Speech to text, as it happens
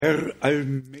Herr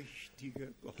allmächtiger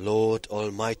Gott, Lord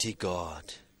Almighty God,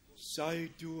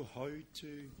 sei du heute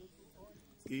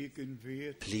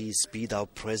gegenwärtig. please be thou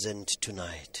present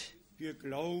tonight. Wir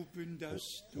glauben,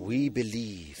 dass du We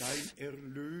believe dein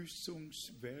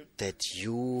Erlösungswerk that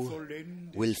you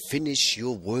vollendest, will finish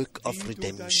your work of wie du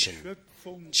dein redemption,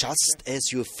 Schöpfungswerk, just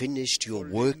as you finished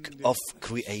your work of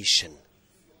creation.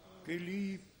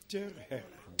 geliebter Herr,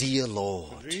 Dear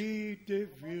Lord, rede,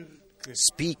 wirke,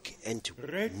 speak and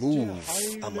move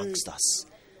amongst us.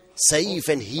 Save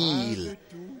and heal.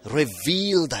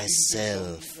 Reveal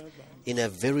thyself in a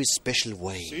very special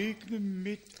way. segne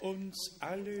mit uns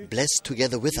alle, Bless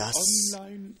together with us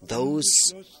online those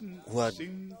angeschlossen who are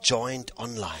sind. joined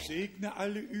online. Segne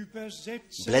alle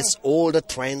Übersetzer, Bless all the segne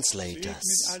in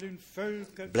translators. allen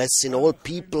Völkern, Bless in all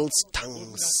peoples,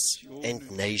 tongues,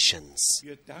 and nations.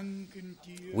 wir danken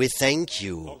dir We thank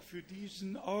you auch für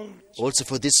diesen Ort, also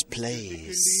for this für die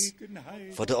place,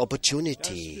 Gelegenheit, for the dass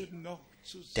opportunity wir noch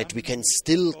that we can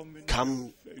still zusammenkommen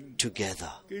come dürfen.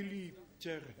 together. Geliebter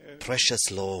Herr,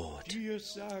 Precious Lord, dir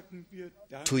sagen wir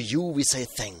Dank to you we say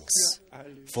thanks für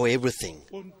alles for everything,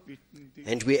 und bitten dich,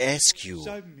 and we ask you,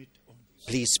 sei mit uns.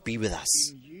 please be with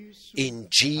us. In Jesu In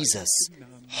Jesus'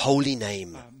 Namen. holy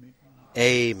name, Amen.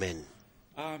 amen.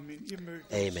 Amen. Ihr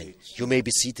mögt Amen. sitzen. You may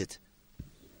be seated.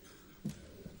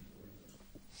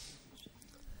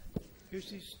 Es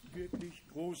ist wirklich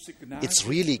große Gnade, It's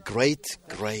really great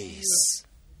grace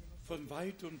von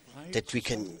weit und breit that we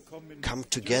can zusammenkommen come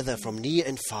together from near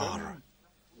and far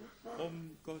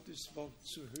um Gottes Wort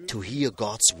zu hören. to hear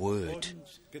God's word,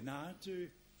 Und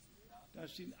Gnade,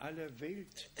 dass in aller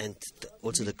Welt and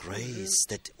also the grace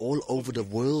that all over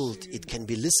the world it can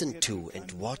be listened to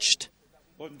and watched,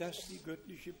 und dass die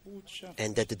göttliche Botschaft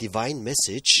and that the divine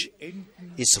message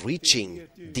enden is reaching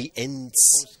the ends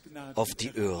aus Gnade. of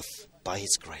the earth by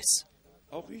His grace.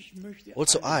 Auch ich möchte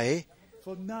Also alle I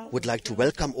von nah und would like to fern,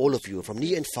 welcome all of you from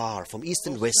near and far, from east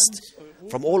and west,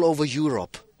 from all over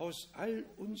Europe, aus all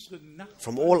unseren Nachbarn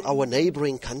from all our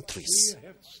neighboring countries. sehr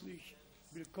herzlich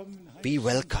willkommen heißen. Be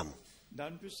welcome.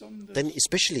 Dann besonders Then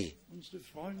especially unsere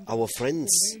Freunde our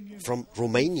friends from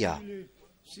Romania. Viele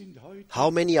sind heute How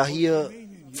many are here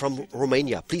Rumänien. from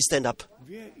Romania? Please stand up.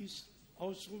 Wer ist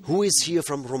aus Rumänien? Who is here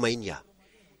from Romania?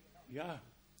 Ja,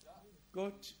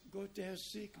 Gott, der Herr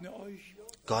segne euch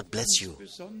God bless ganz you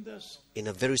besonders. in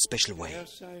a very special way. Er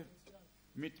sei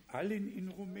mit allen in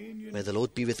Rumänien. May the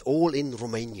Lord be with all in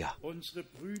Romania. Unsere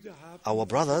Brüder haben Our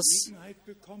brothers die Gelegenheit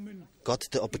bekommen, got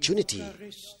the opportunity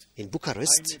Bukarest in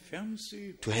Bucharest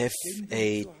eine to have a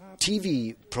Fernsehsendung zu haben.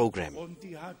 TV program. Und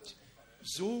die hat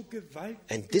so gewaltigen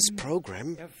And this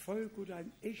program Erfolg oder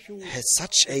ein Echo has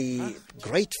such a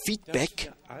great dass feedback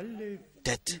wir alle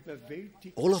that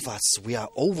überwältigt all of us, we are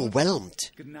overwhelmed.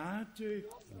 Gnade,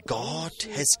 God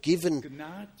has given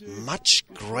Gnade, much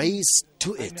grace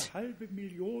to eine it. halbe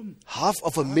Million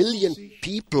 500,000 sich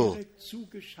people direkt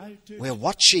zugeschaltet were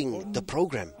watching the und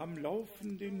program, am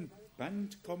laufenden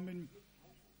Band kommen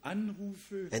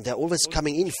Anrufe and they're always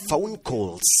coming in phone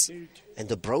calls, and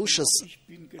the brochures Ich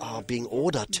bin are geladen, being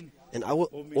ordered. And I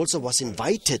also was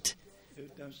invited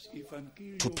das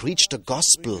Evangelium to preach the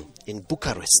gospel in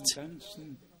Bucharest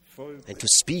ganzen Volk. and to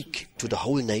speak to the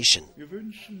whole nation. Wir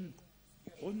wünschen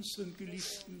unseren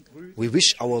geliebten Brüdern We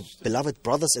wish our beloved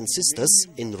brothers and sisters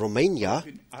in Romania,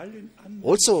 in allen anderen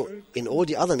also Völkern, in all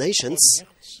the other nations,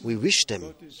 we wish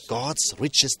them God's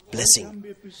richest blessing. haben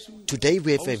wir Besuch, Today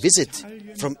we have a visit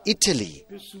from Italy,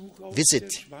 Besuch aus visit der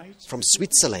Schweiz, from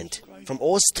Switzerland, from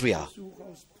Austria, Besuch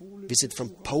aus Polen, visit from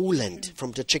Poland,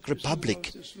 from the Czech Republic,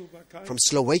 aus der Slowakei, from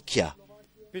Slovakia,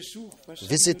 Besuch, was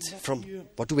visit haben wir noch from, hier?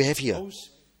 what do we have here?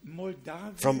 Aus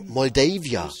Moldawien, From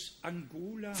Moldavia, aus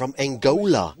Angola, from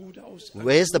Angola. Bruder aus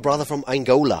Where's the brother from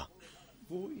Angola?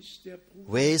 Wo ist der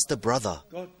Bruder? Where is the brother?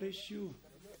 God bless you.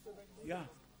 Ja,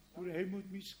 Bruder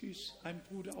Helmut Miskis, ein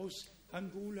Bruder aus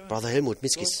Angola. Brother Helmut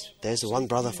Miskis. There's one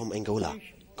brother from Angola.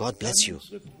 God bless you.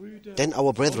 Unsere Brüder Then our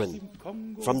aus brethren dem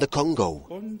Kongo. from the Congo.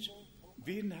 Und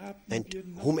wen haben And wir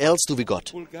noch? whom else do we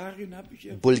got? Bulgarien habe ich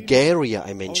erwähnt. Bulgaria,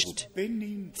 I Aus mentioned.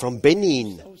 Benin. From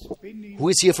Benin. Aus Benin. Who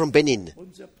is here from Benin?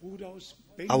 Unser Bruder aus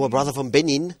Benin. Our brother from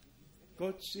Benin.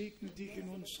 Gott segne dich in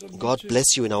unserer Mitte. God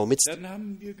bless you in our midst. Dann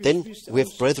haben wir Then Geschwister we have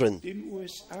aus brethren den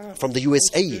USA, from the aus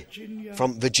USA, Virginia.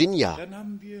 from Virginia. Dann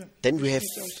haben wir Then we have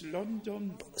Geschwister aus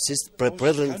London,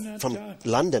 brethren from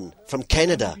London, from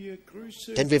Canada. wir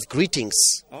Grüße Then we have greetings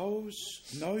aus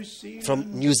Neuseeland,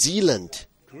 from New Zealand.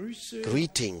 Grüße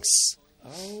Greetings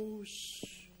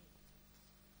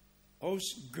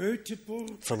aus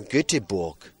Göteborg, from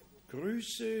Göteborg.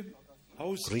 Grüße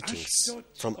aus Greetings Ashdod,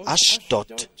 from aus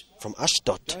Ashdod. From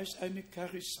Ashdod. Da ist eine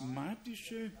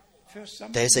charismatische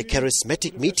there's a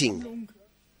charismatic meeting.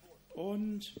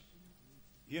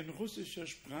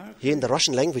 Here in the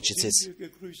Russian language it says,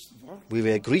 we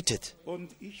were greeted.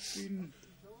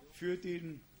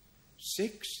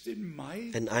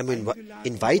 And I'm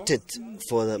invited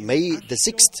for May the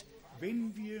 6th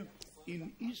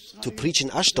to preach in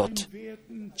Ashdod,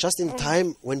 just in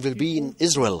time when we'll be in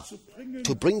Israel,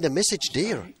 to bring the message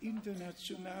there.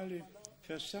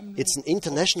 It's an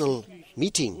international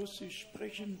meeting,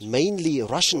 mainly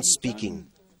Russian speaking.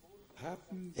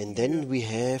 And then we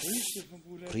have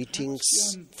greetings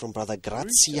from Brother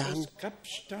Grazian,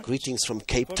 greetings from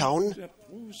Cape Town,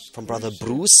 from Brother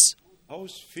Bruce,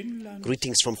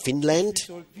 greetings from Finland,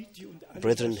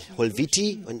 Brethren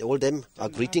Holviti, and all them are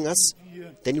greeting us.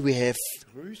 Then we have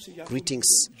greetings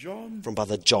from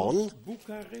Brother John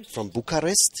from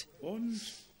Bucharest.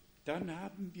 Then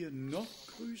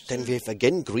we have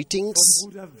again greetings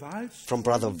from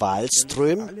Brother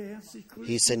Wallström.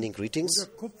 He is sending greetings.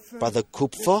 Brother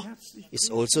Kupfer is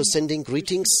also sending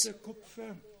greetings.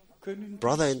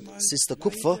 Brother and Sister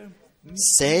Kupfer,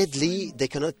 sadly, they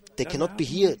cannot be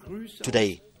here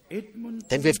today.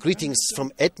 Then we have greetings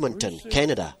from Edmonton,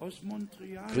 Canada.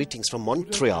 Greetings from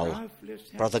Montreal.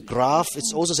 Brother Graf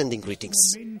is also sending greetings.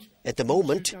 At the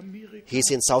moment, he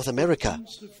is in South America.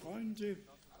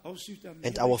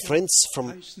 And our friends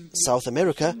from South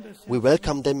America, we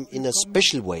welcome them in a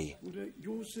special way.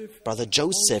 Brother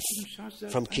Joseph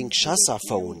from Kinshasa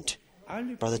phoned.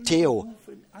 Brother Theo.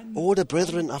 All the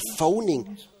brethren are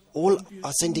phoning. All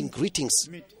are sending greetings.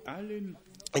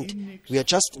 And we are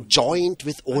just joined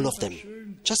with all of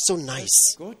them. Just so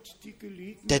nice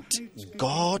that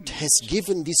God has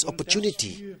given this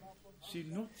opportunity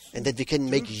and that we can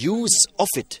make use of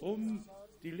it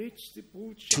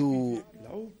to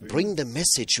bring the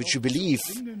message which we believe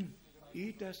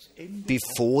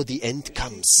before the end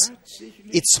comes.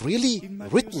 It's really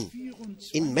written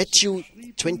in Matthew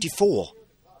 24,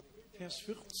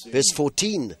 verse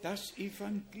 14.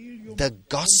 The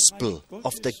gospel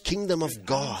of the kingdom of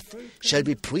God shall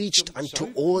be preached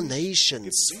unto all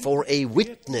nations for a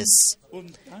witness,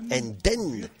 and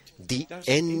then the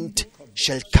end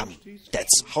shall come.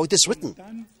 That's how it is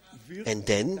written. And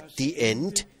then the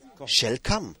end shall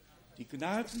come.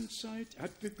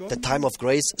 The time of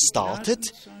grace started,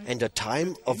 and the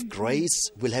time of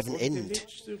grace will have an end.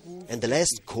 And the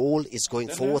last call is going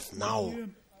forth now.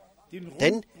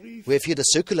 Then we have here the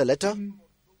circular letter.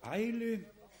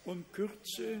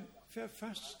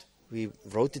 We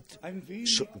wrote it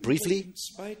briefly.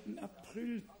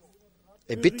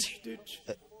 A bit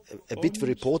we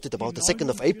reported about the 2nd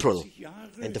of April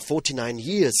and the 49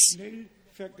 years.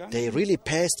 They really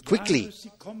passed quickly.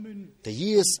 The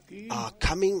years are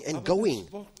coming and going.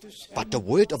 But the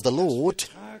word of the Lord,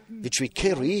 which we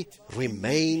carry,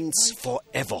 remains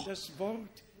forever.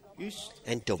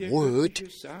 And the word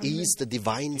is the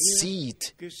divine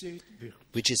seed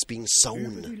which is being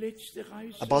sown.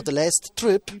 About the last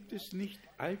trip,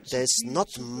 there's not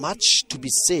much to be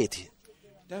said.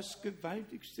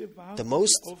 The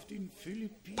most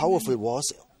powerful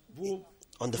was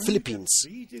on the Philippines,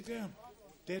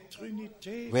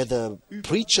 where the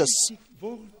preachers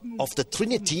of the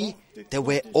Trinity, they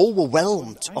were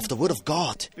overwhelmed of the Word of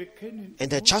God.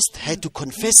 And they just had to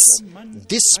confess,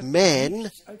 this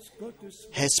man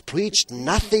has preached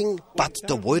nothing but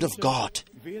the Word of God.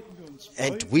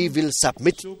 And we will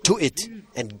submit to it.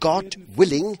 And God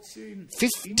willing,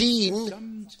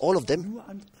 15, all of them,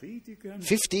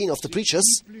 15 of the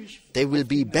preachers, they will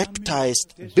be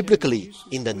baptized biblically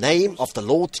in the name of the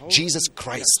Lord Jesus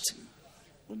Christ.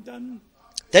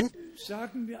 Then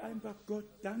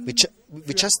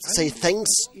we just say thanks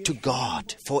to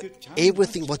God for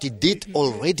everything what He did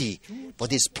already,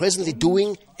 what He's presently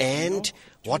doing, and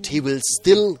what He will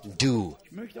still do.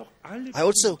 I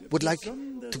also would like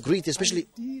to greet especially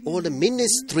all the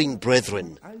ministering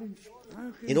brethren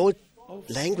in all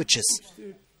languages.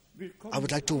 I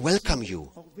would like to welcome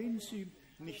you.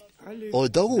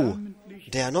 Although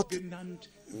they are not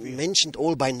mentioned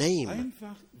all by name,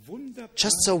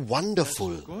 just so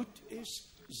wonderful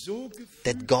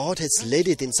that God has led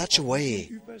it in such a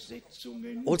way.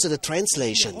 Also the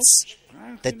translations,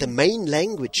 that the main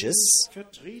languages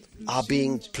are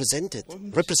being represented.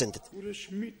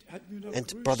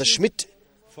 And Brother Schmidt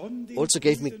also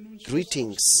gave me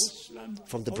greetings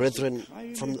from the brethren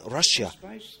from Russia,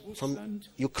 from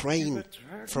Ukraine,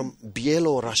 from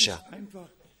Belarus.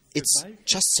 It's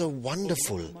just so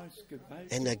wonderful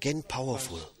and again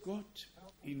powerful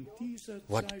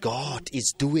what God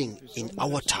is doing in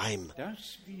our time,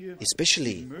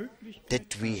 especially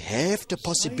that we have the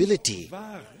possibility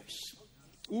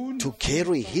to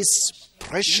carry His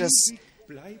precious,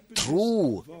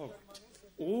 true,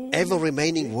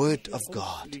 ever-remaining Word of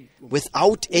God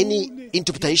without any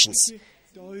interpretations.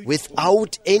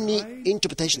 Without any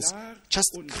interpretations.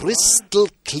 Just crystal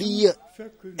clear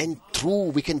and true,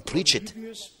 we can preach it.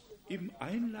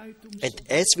 And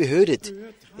as we heard it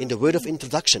in the word of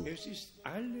introduction,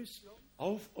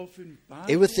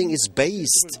 everything is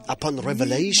based upon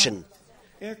revelation.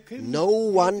 No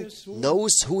one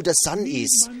knows who the Son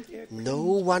is. No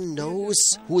one knows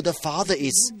who the Father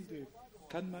is.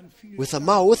 With a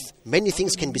mouth, many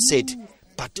things can be said,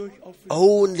 but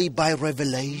only by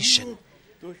revelation.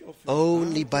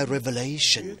 Only by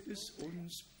revelation.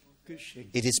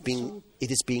 It is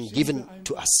being given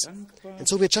to us. And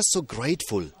so we are just so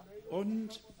grateful.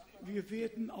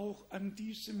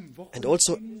 And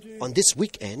also on this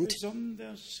weekend,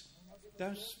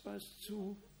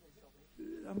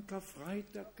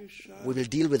 we will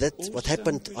deal with that, what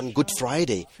happened on Good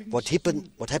Friday, what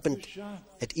happened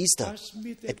at Easter,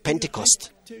 at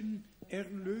Pentecost,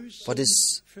 what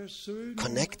is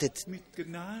connected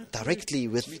directly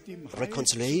with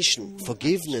reconciliation,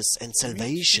 forgiveness and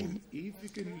salvation,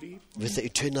 with the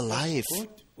eternal life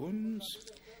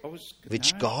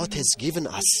which God has given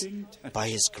us by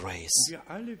His grace.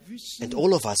 And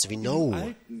all of us, we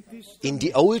know, in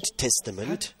the Old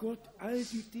Testament,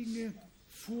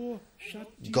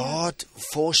 God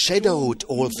foreshadowed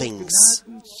all things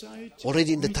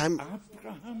already in the time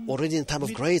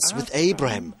of grace with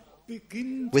Abraham.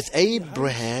 With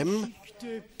Abraham,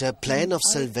 the plan of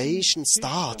salvation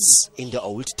starts in the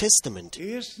Old Testament.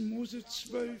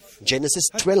 Genesis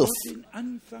 12.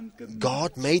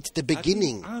 God made the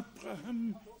beginning.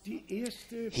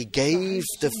 He gave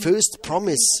the first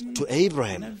promise to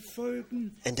Abraham.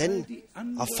 And then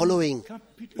are following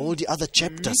all the other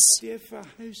chapters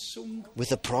with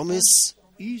the promise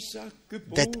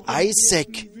that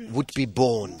Isaac would be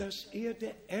born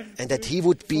and that he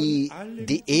would be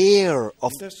the heir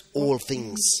of all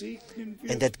things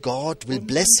and that God will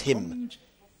bless him.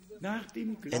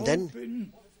 And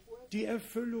then,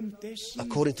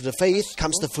 according to the faith,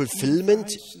 comes the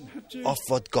fulfillment of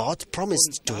what God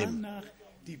promised to him.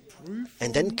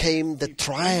 And then came the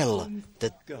trial,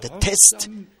 the test,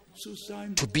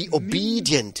 to be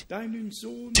obedient.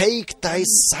 Take thy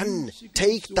son,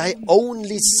 take thy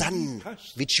only son,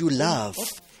 which you love,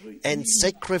 and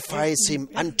sacrifice him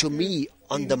unto me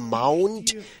on the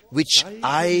mount which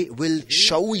I will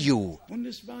show you. And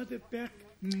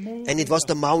it was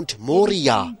the Mount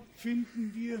Moriah. And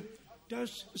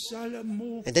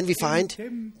then we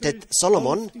find that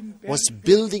Solomon was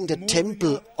building the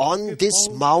temple on this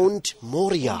Mount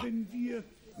Moriah.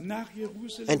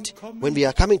 And when we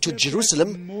are coming to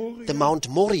Jerusalem, the Mount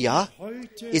Moriah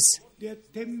is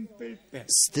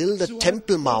still the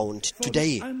Temple Mount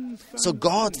today. So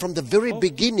God, from the very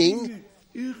beginning,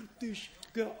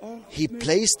 He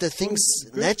placed the things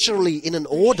naturally in an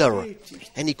order,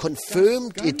 and He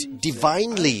confirmed it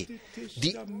divinely.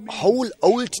 The whole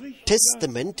Old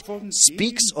Testament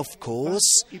speaks, of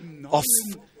course, of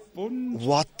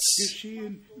what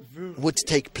would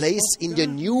take place in the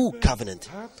new covenant.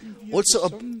 Also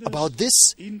about this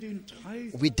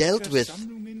we dealt with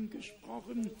and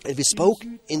we spoke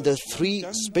in the 3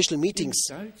 special meetings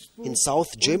in South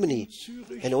Germany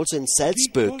and also in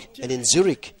Salzburg and in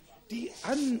Zurich.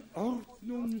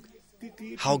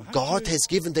 How God has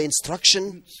given the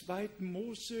instruction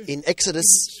in Exodus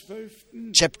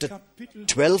chapter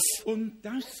 12.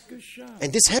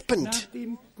 And this happened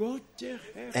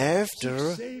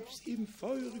after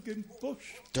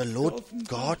the Lord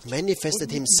God manifested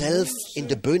Himself in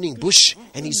the burning bush,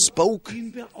 and He spoke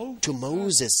to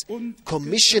Moses,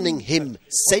 commissioning him,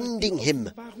 sending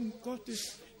him.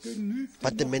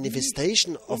 But the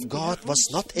manifestation of God was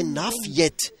not enough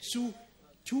yet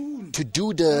to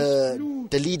do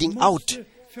the leading out.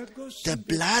 The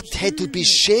blood had to be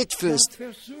shed first.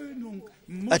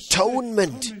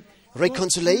 Atonement,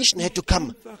 reconciliation had to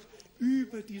come.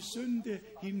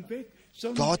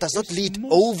 God does not lead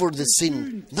over the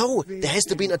sin. No, there has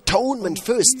to be an atonement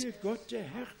first.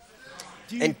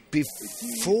 And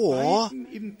before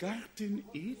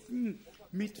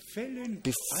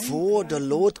the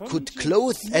Lord could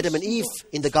clothe Adam and Eve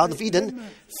in the Garden of Eden,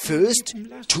 first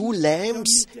 2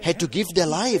 lambs had to give their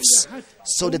lives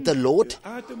so that the Lord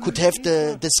could have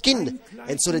the skin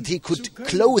and so that He could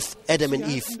clothe Adam and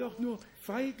Eve.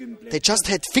 They just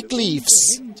had fig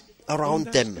leaves around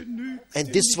them,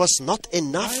 and this was not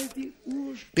enough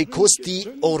because the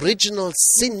original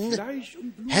sin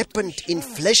happened in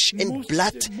flesh and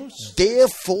blood.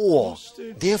 Therefore,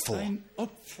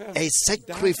 a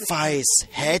sacrifice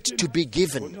had to be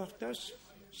given.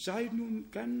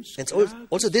 And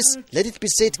also this, let it be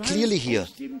said clearly here,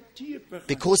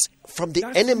 because from the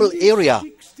animal area,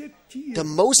 the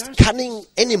most cunning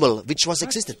animal which was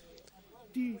existed,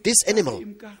 this animal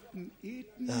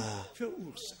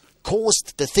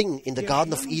caused the thing in the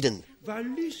Garden of Eden.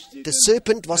 The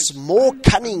serpent was more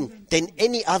cunning than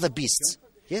any other beast.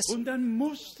 Yes.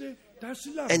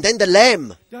 And then the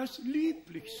lamb,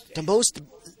 the most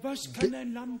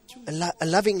a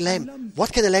loving lamb.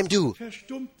 What can a lamb do?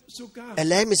 A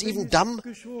lamb is even dumb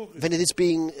when it is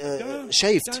being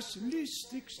shaved.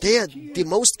 They are the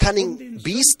most cunning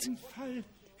beast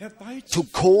to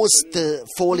cause the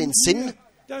fall in sin.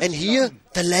 And here,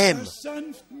 the lamb,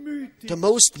 the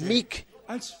most meek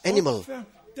animal,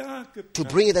 to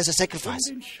bring it as a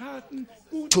sacrifice,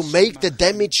 to make the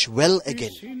damage well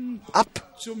again, up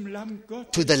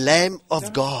to the Lamb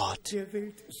of God,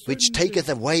 which taketh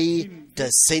away the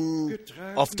sin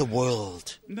of the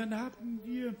world.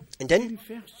 And then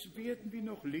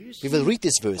we will read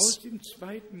this verse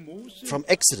from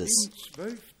Exodus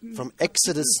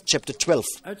chapter 12.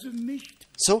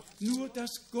 So,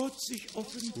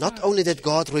 not only that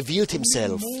God revealed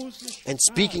himself and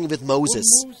speaking with Moses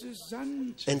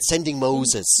and sending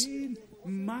Moses,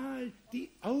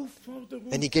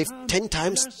 and he gave 10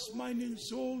 times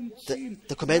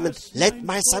the commandment, let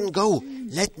my son go,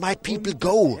 let my people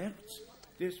go.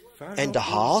 And the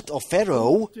heart of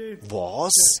Pharaoh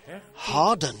was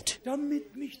hardened,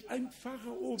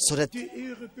 so that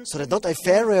not a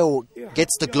Pharaoh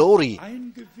gets the glory.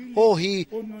 Oh, he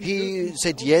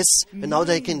said yes, and now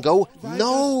they can go.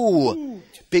 No,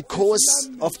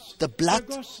 because the blood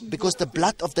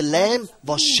of the lamb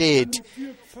was shed,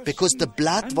 because the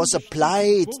blood was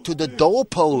applied to the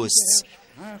doorposts.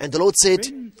 And the Lord said,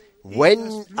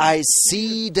 when I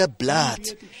see the blood,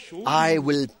 I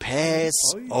will pass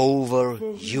over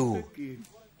you.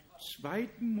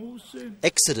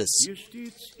 Exodus,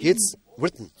 here it's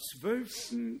written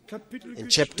in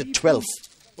chapter 12.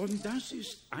 And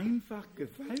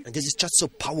this is just so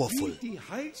powerful,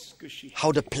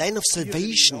 how the plan of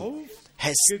salvation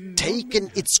has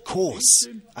taken its course.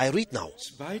 I read now.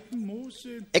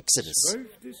 Exodus,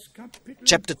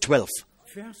 chapter 12,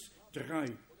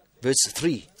 verse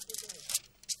 3.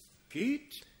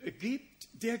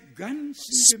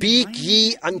 Speak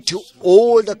ye unto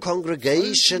all the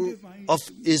congregation of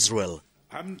Israel,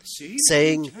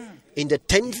 saying, in the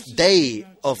 10th day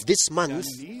of this month,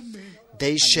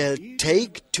 they shall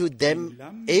take to them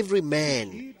every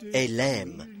man a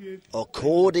lamb,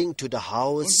 according to the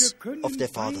house of their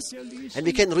fathers. And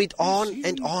we can read on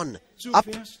and on, up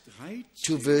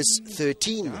to verse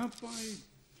 13.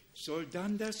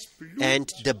 And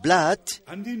the blood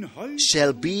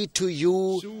shall be to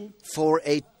you for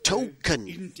a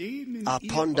token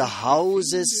upon the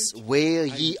houses where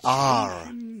ye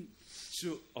are.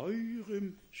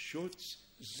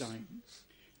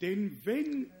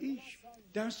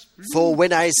 For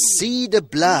when I see the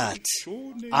blood,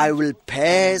 I will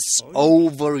pass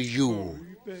over you.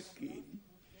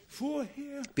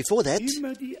 Before that,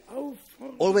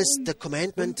 always the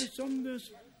commandment,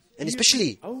 and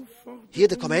especially here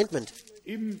the commandment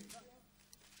in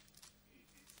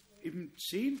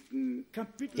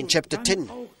chapter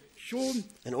 10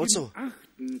 and also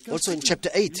in chapter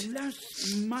 8.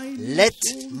 Let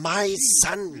my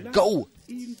son go.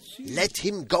 Let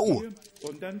him go.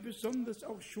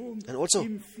 And also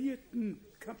in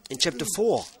chapter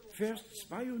 4,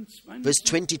 verse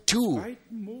 22,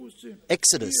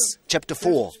 Exodus chapter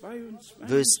 4,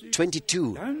 verse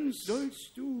 22.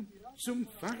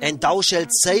 And thou shalt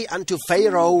say unto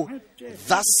Pharaoh,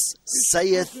 thus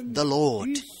saith the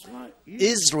Lord,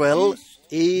 Israel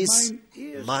is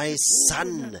my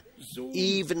son,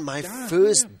 even my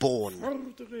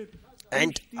firstborn.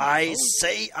 And I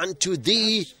say unto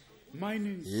thee,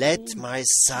 let my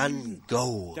son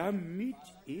go,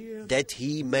 that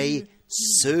he may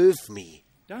serve me.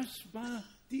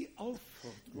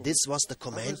 This was the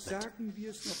commandment.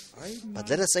 But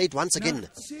let us say it once again.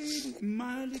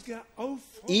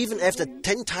 Even after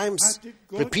 10 times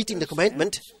repeating the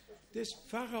commandment,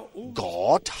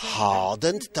 God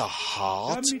hardened the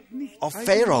heart of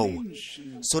Pharaoh,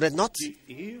 so that not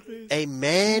a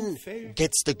man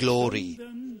gets the glory,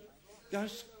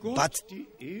 but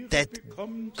that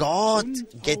God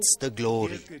gets the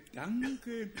glory.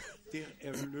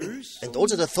 And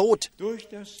also the thought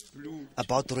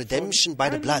about the redemption by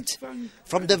the blood.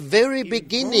 From the very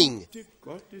beginning,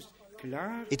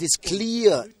 it is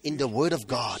clear in the Word of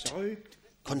God,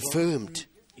 confirmed,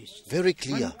 very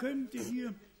clear.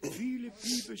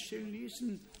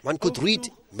 One could read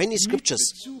many scriptures,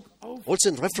 also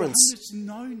in reference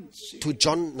to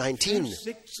John 19,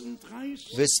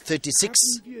 verse 36.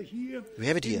 We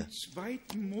have it here.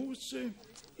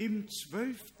 In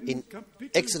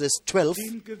Exodus 12,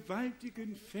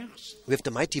 we have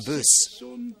the mighty verse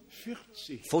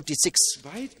 46.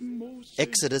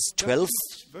 Exodus 12,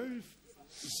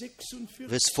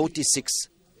 verse 46.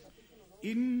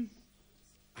 In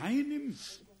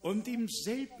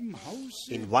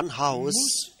one house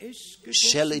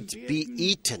shall it be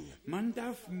eaten.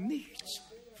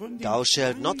 Thou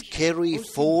shalt not carry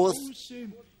forth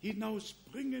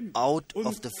out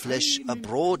of the flesh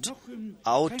abroad,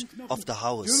 out of the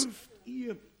house.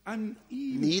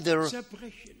 Neither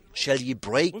shall ye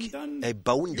break a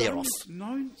bone thereof.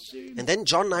 And then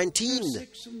John 19,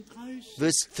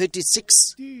 verse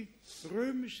 36.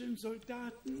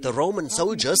 The Roman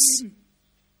soldiers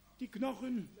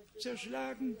to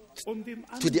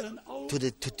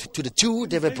the two,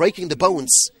 they were breaking the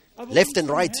bones left and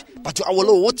right, but to our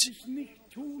Lord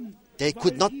they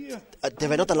could not. They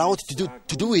were not allowed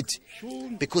to do it,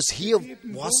 because here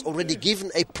was already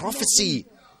given a prophecy.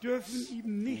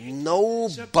 No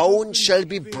bone shall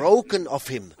be broken of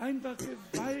him.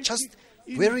 Just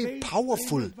very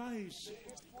powerful.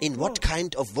 In what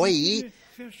kind of way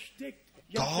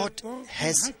God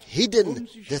has hidden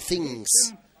the things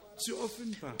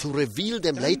to reveal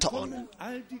them later on.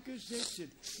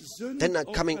 Then are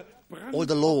coming all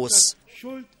the laws,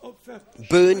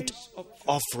 burnt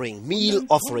offering, meal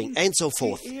offering, and so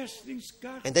forth.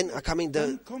 And then are coming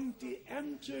then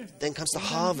comes the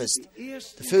harvest,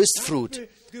 the first fruit.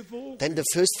 Then the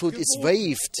first fruit is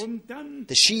waved.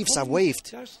 The sheaves are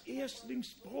waved.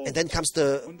 And then comes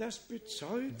the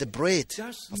bread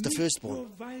of the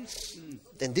firstborn.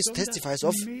 Then this testifies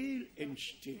of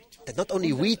that not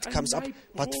only wheat comes up,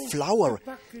 but flour,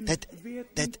 that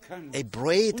a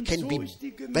bread can be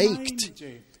baked.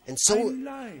 And so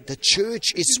the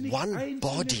church is one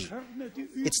body.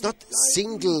 It's not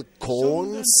single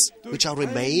corns which are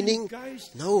remaining.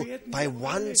 No, by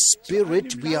one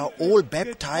Spirit we are all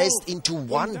baptized into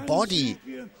one body.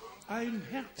 And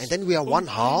then we are one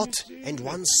heart and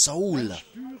one soul.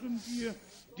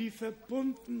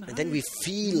 And then we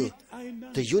feel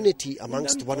the unity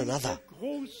amongst one another.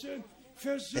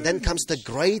 And then comes the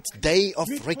great day of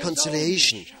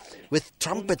reconciliation with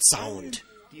trumpet sound.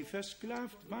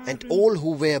 And all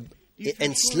who were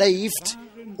enslaved,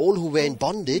 all who were in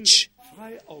bondage,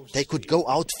 they could go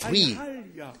out free.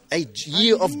 A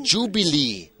year of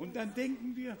jubilee.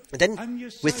 And then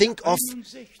we think of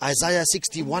Isaiah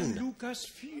 61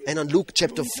 and on Luke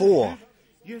chapter 4,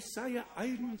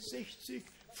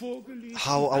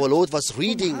 how our Lord was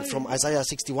reading from Isaiah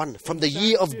 61, from the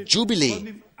year of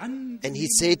Jubilee. And he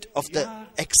said of the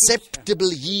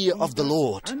acceptable year of the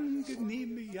Lord.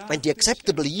 And the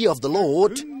acceptable year of the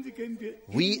Lord,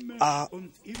 we are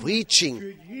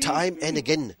preaching time and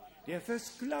again.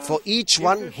 For each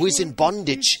one who is in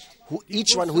bondage,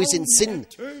 each one who is in sin,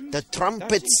 the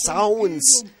trumpet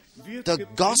sounds, the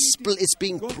gospel is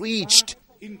being preached.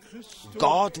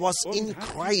 God was in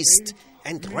Christ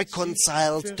and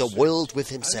reconciled the world with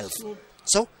himself.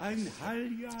 So,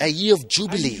 a year of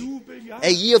jubilee,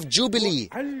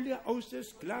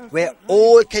 where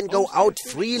all can go out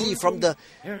freely from the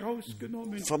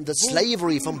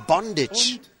slavery, from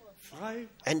bondage,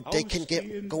 and they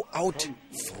can go out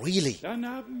freely.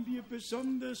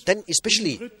 Then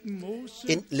especially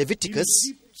in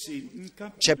Leviticus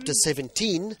chapter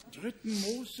 17,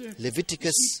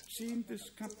 Leviticus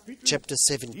chapter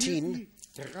 17,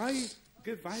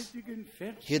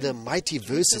 here the mighty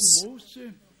verses,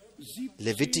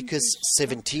 Leviticus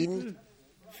 17,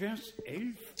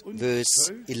 verse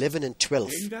 11 and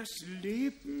 12.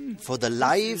 For the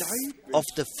life of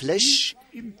the flesh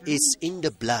is in the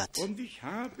blood,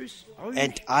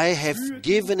 and I have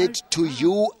given it to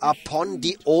you upon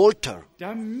the altar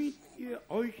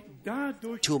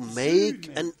to make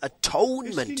an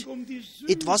atonement.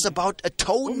 It was about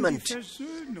atonement,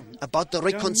 about the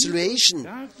reconciliation,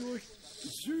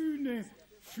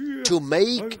 to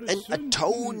make an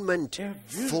atonement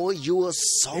for your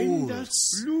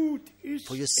souls,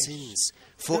 for your sins.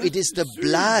 For it is the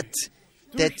blood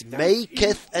that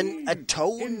maketh an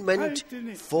atonement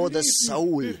for the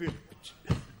soul.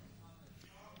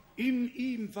 In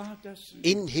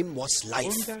him was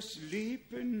life,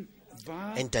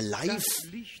 and the life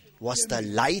was the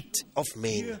light of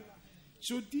men.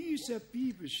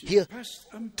 Here,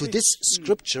 to this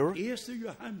scripture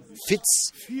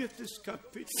fits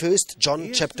 1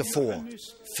 John chapter 4.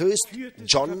 1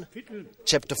 John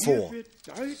chapter 4.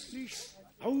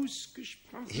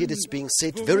 Here it is being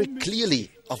said very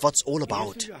clearly of what's all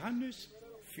about.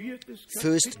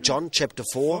 1 John chapter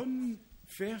 4,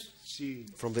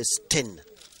 from verse 10.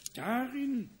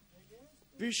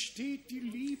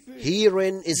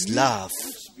 Herein is love,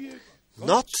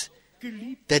 not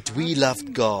that we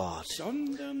loved God,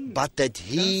 but that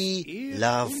He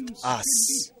loved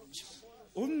us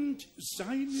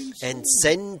and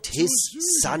sent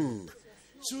His Son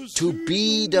to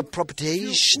be the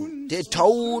propitiation, the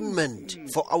atonement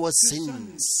for our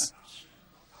sins.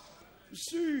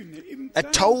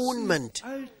 Atonement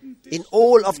in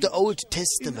all of the Old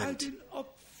Testament,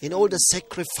 in all the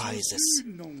sacrifices,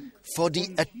 for the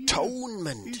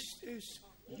atonement.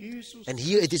 And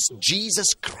here it is Jesus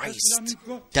Christ,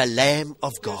 the Lamb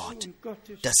of God,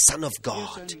 the Son of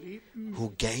God,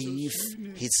 who gave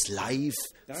His life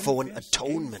for an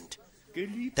atonement.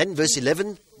 Then verse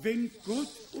 11,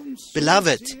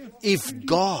 Beloved, if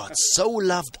God so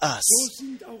loved us,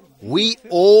 we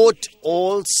ought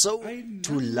also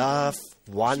to love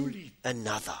one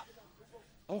another.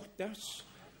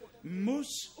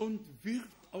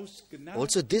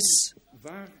 Also this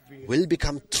will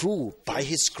become true by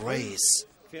His grace.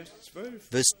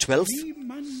 Verse 12,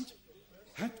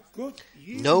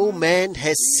 No man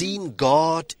has seen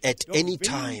God at any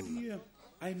time.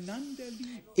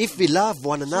 If we love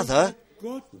one another,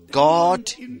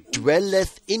 God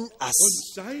dwelleth in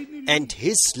us, and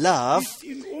His love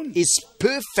is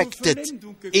perfected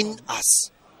in us.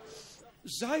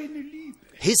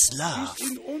 His love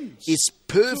is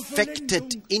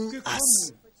perfected in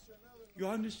us.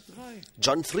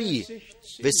 John 3,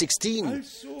 verse 16.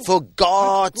 For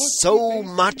God so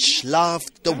much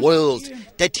loved the world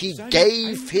that He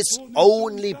gave His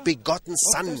only begotten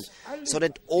Son, so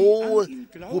that all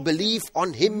who believe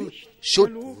on Him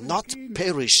should not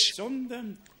perish,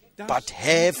 but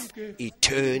have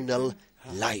eternal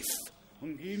life.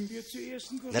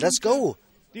 Let us go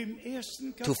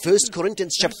to 1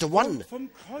 Corinthians chapter 1.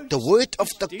 The word of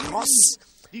the cross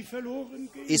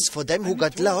is for them who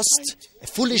got lost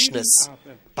foolishness,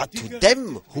 but to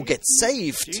them who get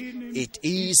saved, it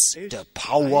is the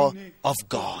power of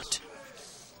God.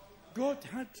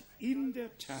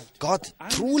 God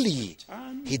truly,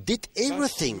 He did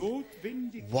everything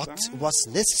what was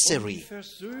necessary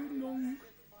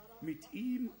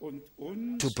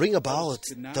to bring about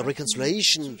the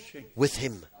reconciliation with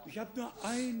Him.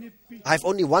 I have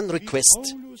only one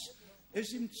request.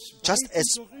 Just as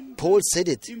Paul said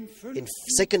it in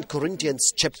 2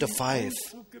 Corinthians chapter 5.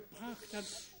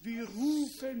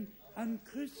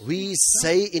 We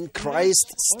say in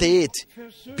Christ's stead,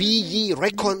 Be ye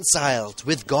reconciled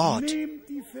with God.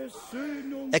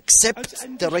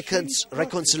 Accept the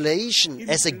reconciliation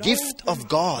as a gift of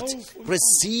God.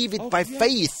 Receive it by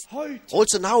faith.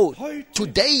 Also now,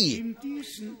 today,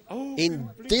 in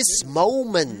this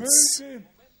moment,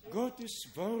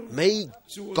 may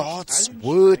God's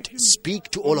word speak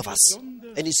to all of us,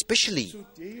 and especially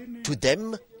to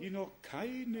them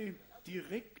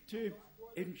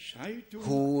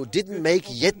who didn't make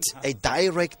yet a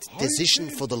direct decision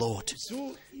for the Lord.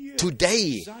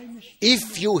 Today,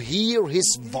 if you hear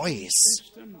His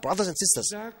voice, brothers and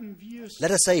sisters,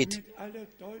 let us say it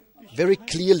very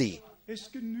clearly.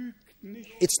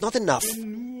 It's not enough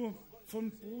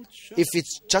if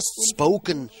it's just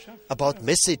spoken about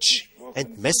message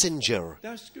and messenger.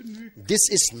 This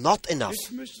is not enough.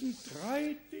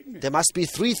 There must be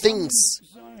three things.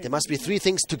 There must be three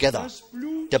things together: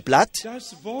 the blood,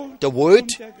 the word,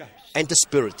 and the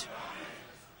spirit.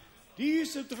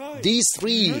 These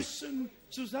three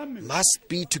must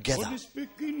be together.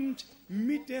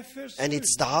 And it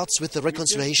starts with the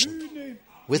reconciliation,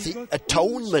 with the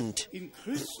atonement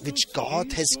which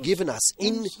God has given us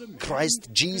in Christ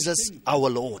Jesus our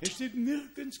Lord.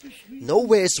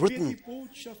 Nowhere is written,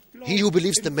 he who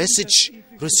believes the message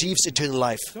receives eternal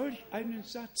life.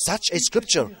 Such a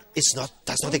scripture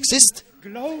does not exist.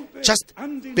 Just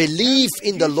believe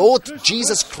in the Lord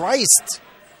Jesus Christ.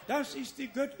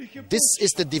 This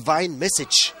is the divine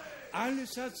message.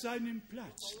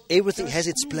 Everything has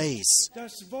its place.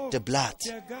 The blood,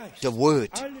 the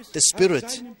word, the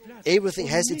spirit, everything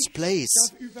has its place.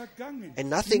 And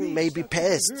nothing may be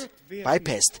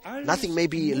bypassed. Nothing may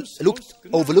be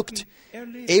overlooked.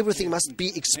 Everything must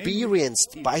be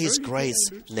experienced by His grace,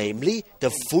 namely the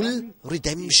full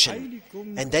redemption,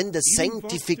 and then the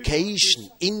sanctification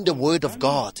in the Word of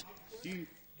God,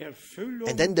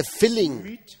 and then the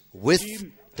filling with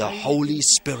the Holy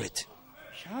Spirit.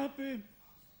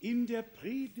 In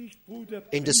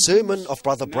the sermon of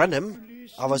Brother Branham,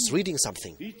 I was reading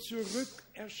something.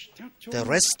 The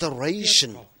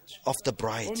restoration of the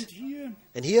bride. Und hier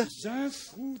And here,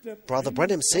 sagt Bruder Brother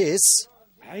Branham says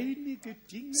einige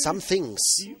Dinge, some things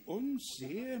die uns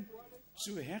sehr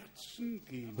zu Herzen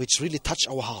gehen. which really touch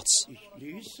our hearts. Ich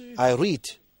lese, I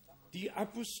read die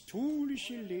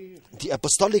apostolische Lehre the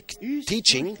apostolic ist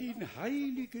teaching durch den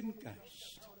Heiligen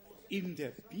Geist in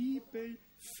der Bibel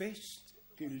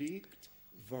festgelegt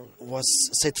worden. was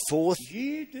set forth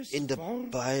Jedes in the Wort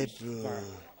ist Bible. wahr.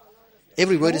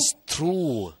 Every word is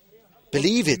true.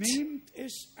 Believe it Nehmt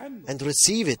es an and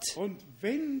receive it. und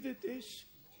wendet es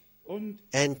und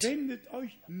And wendet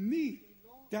euch nie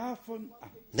davon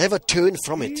ab. never turn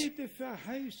from it. Jede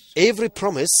Verheißung Every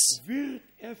promise wird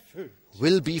erfüllt.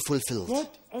 will be fulfilled.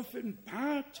 Gott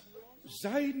offenbart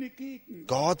seine Gegenwart.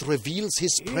 God reveals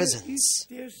His presence. Ist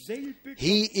derselbe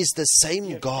He Gott, is the same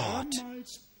der God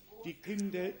damals die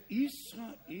Kinder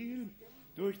Israel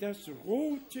durch das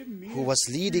Rote Meer who was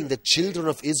leading the children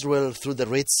of Israel through the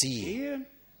Red Sea. Er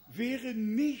wäre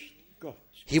nicht Gott.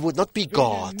 He would not be Wenn er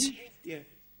God nicht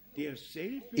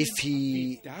derselbe if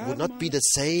He wie would not be the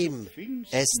same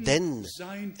as then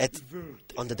sein at, würde.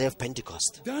 on the day of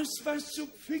Pentecost. Das, was zu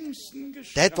Pfingsten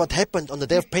geschah, That what happened on the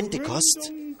day of Pentecost,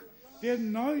 Gründung der the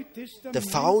Neutestamentlichen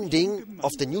founding Gemeinde.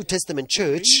 of the New Testament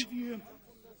church, Wenn wir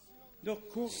noch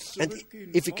kurz and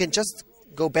zurückgehen if we can wollen, just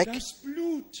go back, das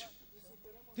Blut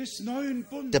des neuen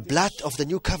Bundes the blood of the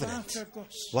new war covenant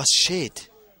vergossen. was shed.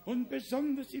 Und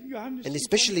besonders im Johannes And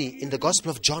especially in the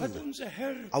Gospel of hat John, unser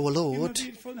Herr our Lord, immer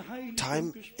wieder von Heiligung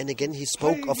time gesprochen. and again He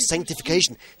spoke of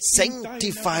sanctification.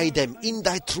 Sanctify them in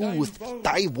thy truth.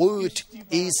 Thy word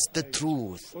is the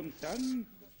truth. Und dann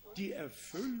die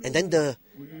Erfüllung And then the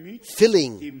mit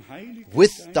filling dem Heiligen with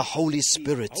Geist, the Holy die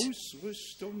Spirit,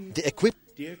 Ausrüstung the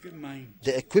der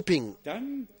Gemeinde. equipping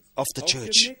Dann of the auf der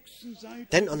church. nächsten Seite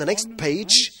Then on the next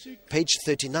page, 39, page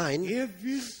 39, er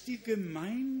wird die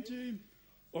Gemeinde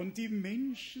und die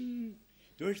Menschen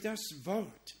durch das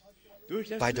Wort, durch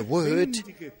das by the word,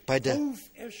 lebendige, by the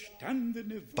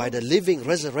auferstandene Wort, by the living,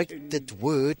 resurrected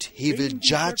word, He will wenn die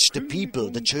judge the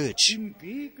people, the Verkündigung church. im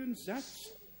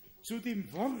Gegensatz zu dem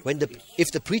Wort When ist, if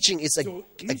the preaching is so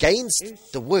ist against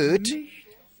es the word, nicht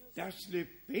das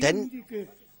then lebendige,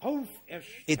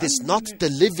 it is not the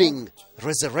living,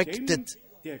 resurrected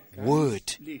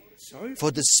word.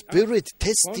 For the Spirit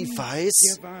testifies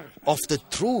of the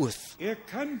truth.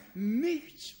 Kann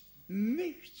nichts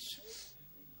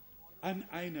an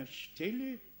einer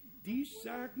Stelle dies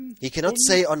sagen, He cannot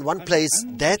say on one place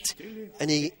that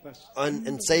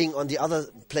and saying on the other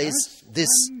place this.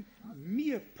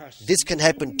 mir passiert, This can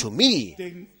happen to me,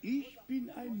 denn ich bin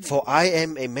ein Mensch. for I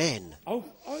am a man. Auch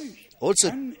euch Also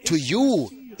kann to es you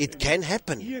passieren. it can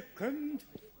happen. Ihr könnt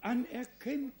an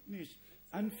Erkenntnis,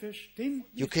 an Verständnis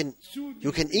You can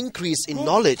zunehmen. increase in Gott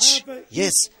knowledge, aber ist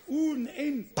yes,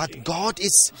 unendlich. but God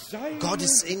is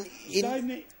in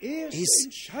Seine erste His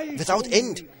Entscheidung without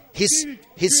end. His gilt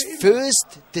für immer.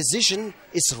 first decision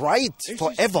is right Es ist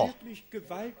forever. wirklich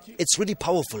gewaltig, It's really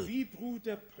powerful wie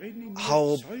Bruder Brennim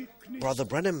how Zeugnis Brother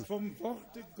Branham vom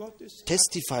Worte Gottes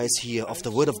testifies here of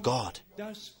the word of God.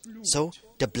 das Blut, So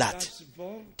the blood, das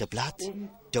Wort the blood, und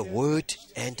the der word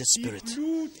and the die Spirit.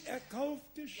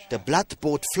 bluterkaufte Schar The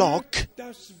blood-bought flock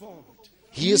das Wort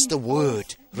hears the word,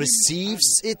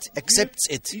 receives it, accepts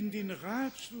it, in den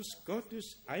Ratschluss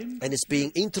Gottes and is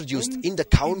being introduced in the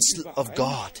counsel of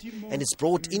God, and is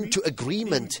brought into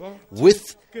agreement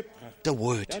with the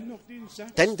word. Dann noch den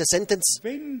Satz, Then the sentence,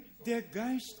 wenn der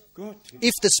Geist Gottes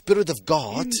if the Spirit of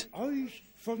God in euch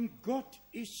von Gott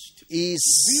ist, is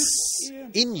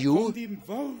wird in von you, dem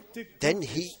Worte then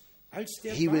Gottes als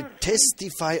der He will Wahrheit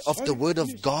testify of the word of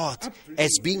God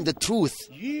as being the truth.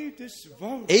 jedes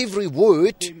Wort, Every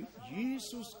word, denn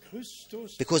Jesus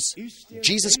Christus because ist der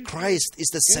Jesus selbe Christ is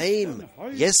the same gestern,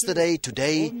 heute yesterday,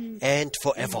 today, und and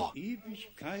forever. in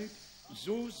Ewigkeit,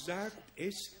 so sagt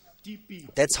es die Bibel.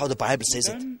 That's how the Bible says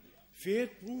it. Dann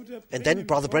fährt Bruder And then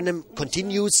Brother Branham fort und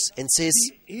continues and says,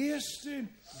 die erste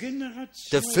Generation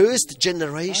the first war die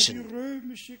generation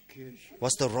römische Kirche.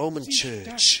 was the Roman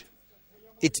church.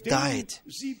 It Denn died,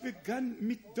 sie begann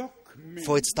mit Dogmen.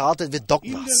 for it started with In der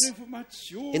dogmas.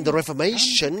 Reformation, In the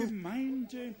Reformation, kam die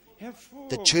Gemeinde hervor,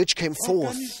 the church came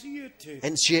forth, organisierte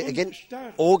and she und again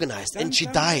starb. organized, Dann and she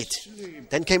kam died. Wesley.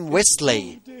 Then came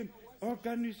Wesley, Wurde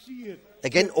organisiert.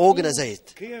 again Der organized.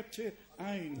 Tod kehrte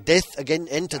ein. Death again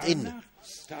entered in. Danach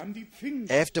kam die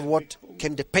Pfingst- Afterward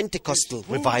came the Pentecostal Es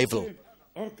wurde revival.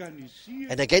 organisiert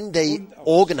And again they und auch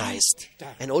organized,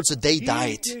 starb. and also they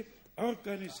died. Jede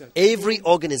Organisation Every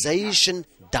organization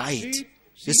died. seht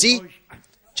You sie see, euch an.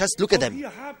 Just look at them.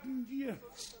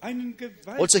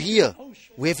 Also here,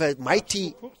 we have a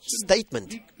mighty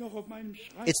statement.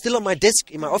 It's still on my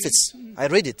desk in my office. I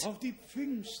read it.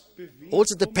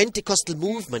 Also the Pentecostal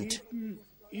movement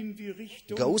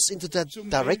goes into the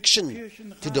direction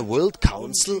to the World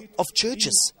Council of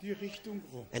Churches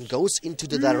and goes into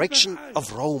the direction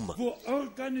of Rome.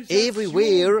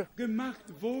 Everywhere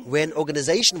where an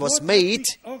organization was made,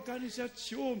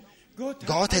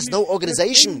 God has no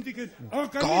organization.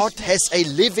 God has a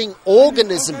living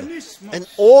organism, an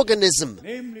organism,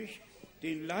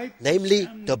 namely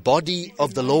the body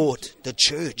of the Lord, the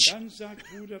church. And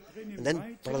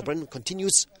then Brother Branham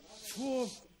continues,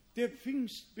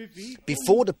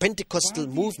 before the Pentecostal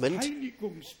movement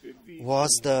was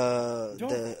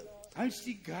the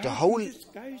whole,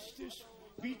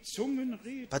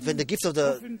 but when the gift of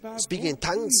the speaking in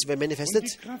tongues were manifested,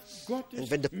 and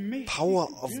when the power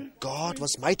of God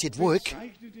was mighty at work,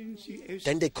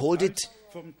 then they called it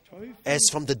as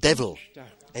from the devil,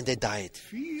 and they died.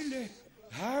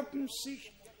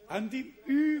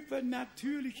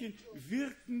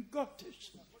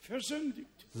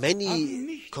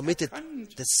 Many committed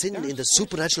the sin in the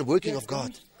supernatural working of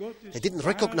God. They didn't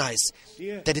recognize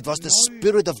that it was the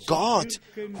Spirit of God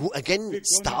who again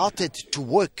started to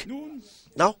work.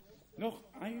 Now,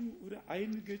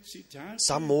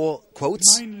 some more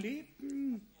quotes.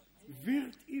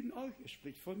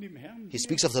 He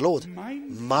speaks of the Lord.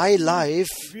 My life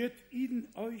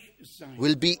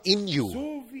will be in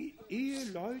you,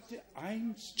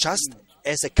 just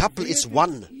as a couple is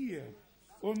one.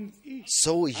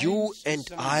 So you and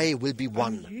I will be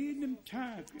one.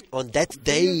 On that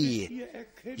day,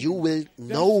 you will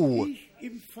know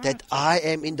that I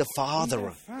am in the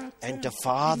Father, and the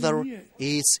Father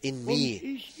is in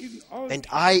me, and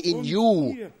I in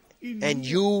you, and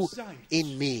you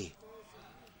in me.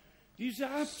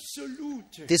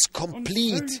 This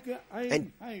complete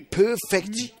and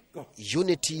perfect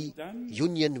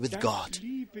union with God.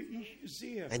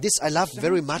 And this I love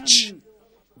very much.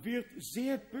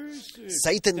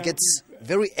 Satan gets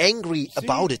very angry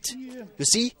about it. You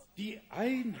see?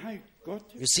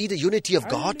 You see the unity of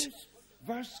God?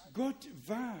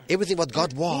 Everything what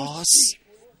God was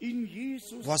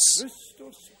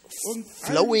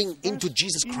flowing into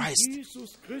Jesus Christ.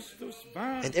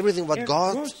 And everything what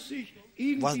God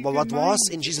what was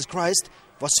in Jesus Christ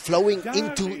was flowing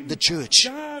into the church.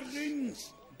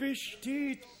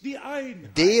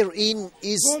 Therein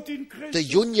is the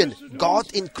union,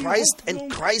 God in Christ and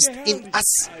Christ in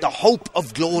us, the hope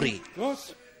of glory,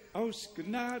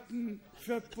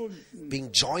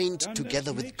 being joined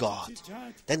together with God.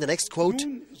 Then the next quote,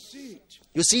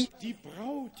 you see,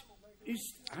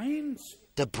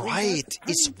 the bride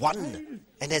is one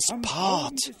and has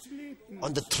part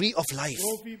on the tree of life.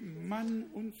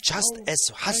 Just as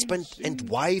husband and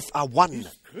wife are one,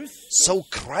 so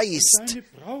Christ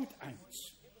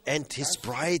and His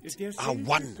bride are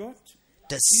one.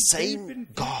 The same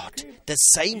God, the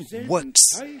same works,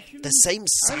 the same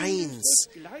signs,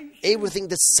 everything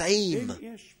the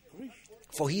same.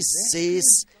 For He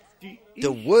says,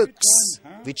 the works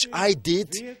which I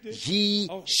did, ye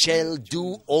shall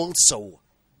do also.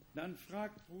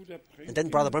 And then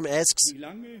Brother Branham asks,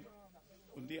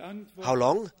 how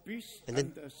long? And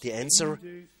then the answer,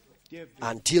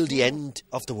 until the end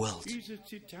of the world.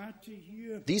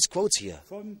 These quotes here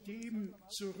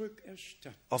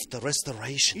of the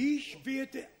restoration.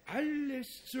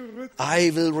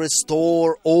 I will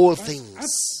restore all things,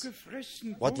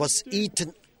 what was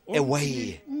eaten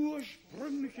away,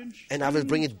 and I will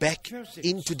bring it back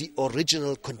into the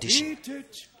original condition.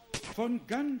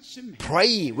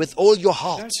 Pray with all your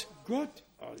heart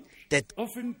that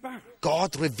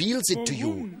God reveals it to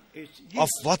you of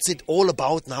what's it all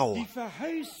about now.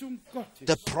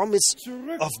 The promise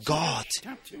of God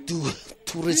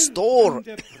to restore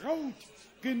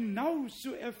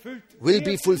will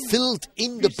be fulfilled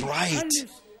in the bride,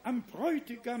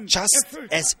 just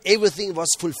as everything was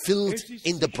fulfilled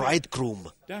in the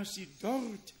bridegroom.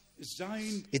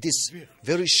 It is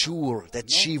very sure that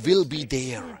she will be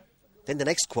there. Then the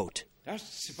next quote.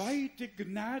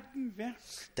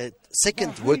 The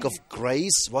second work of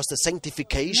grace was the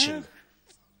sanctification.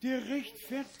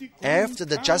 After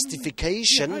the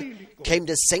justification came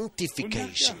the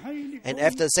sanctification. And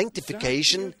after the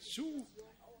sanctification,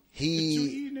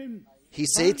 he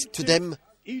said to them,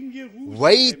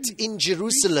 wait in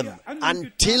Jerusalem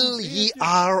until ye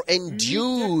are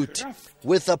endued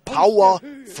with the power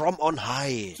from on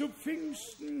high.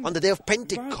 On the day of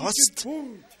Pentecost,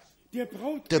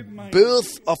 the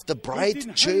birth of the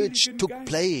bride church took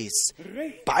place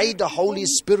by the Holy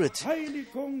Spirit.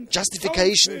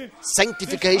 justification,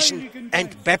 sanctification,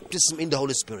 and baptism in the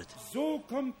Holy Spirit.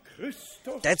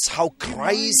 That's how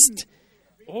Christ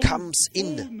comes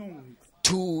in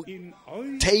to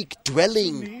take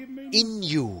dwelling in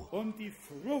you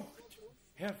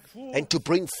and to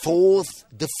bring forth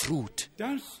the fruit.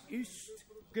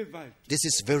 This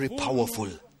is very powerful.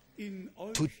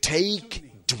 To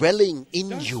take dwelling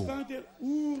in you.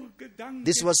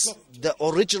 This was the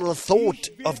original thought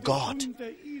of God.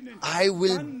 I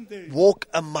will walk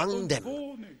among them,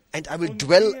 and I will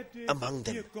dwell among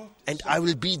them, and I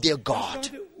will be their God.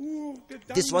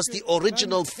 This was the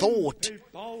original thought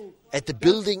at the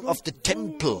building of the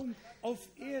temple,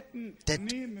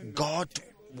 that God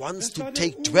wants to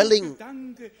take dwelling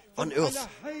on earth.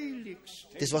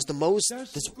 This was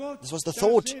the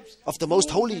thought of the most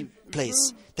holy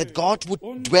place, that God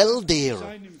would dwell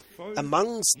there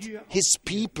amongst His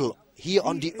people here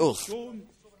on the earth,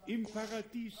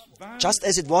 just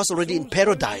as it was already in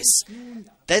paradise.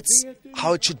 That's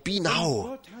how it should be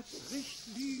now.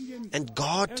 And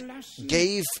God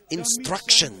gave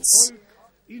instructions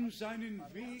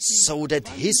so that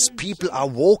His people are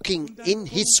walking in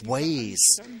His ways.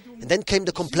 And then came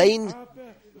the complaint,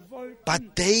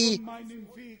 but they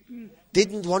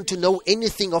didn't want to know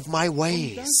anything of my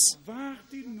ways.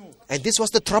 And this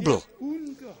was the trouble.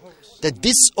 The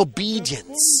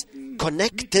disobedience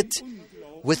connected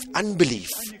with unbelief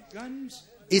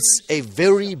is a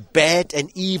very bad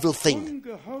and evil thing.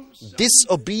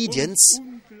 Disobedience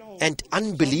and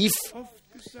unbelief,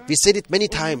 we said it many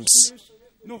times,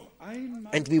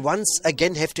 and we once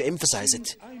again have to emphasize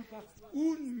it.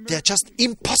 They are just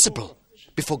impossible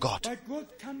before God.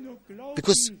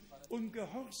 Because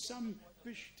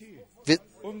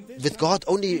with God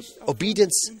only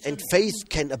obedience and faith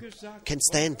can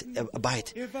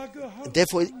abide.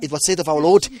 Therefore it was said of our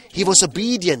Lord, He was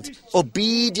obedient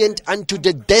unto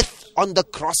the death on the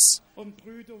cross.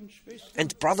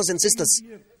 And brothers and sisters,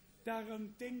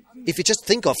 if you just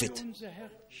think of it,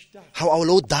 how our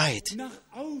Lord died.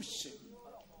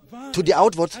 To the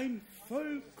outward,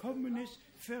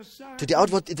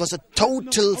 it was a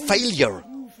total failure.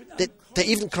 They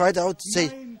even cried out,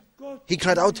 He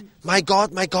cried out, my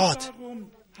God,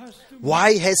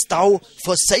 why hast thou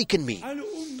forsaken me?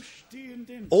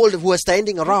 All who were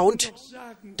standing around,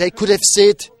 they could have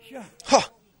said,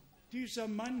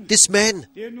 this man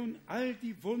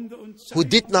who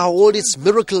did now all these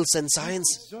miracles and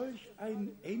signs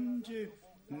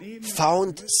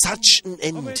found such an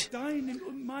end.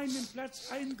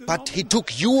 But he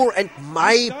took your and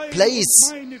my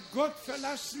place.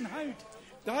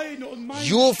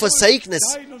 Your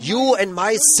forsakenness, you and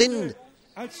my sin.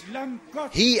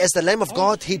 He, as the Lamb of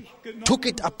God, He took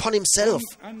it upon Himself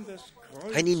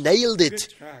and He nailed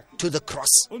it to the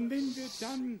cross.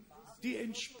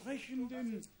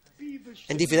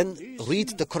 And if you then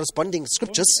read the corresponding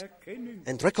scriptures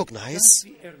and recognize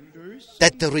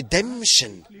that the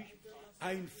redemption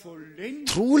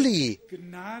truly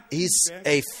is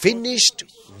a finished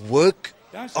work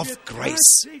of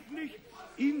grace,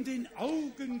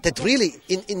 that really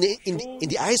in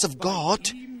the eyes of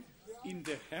God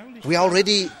we are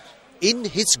already in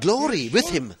His glory with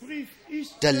Him.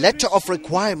 The letter of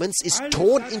requirements is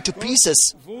torn into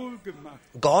pieces.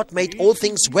 God made all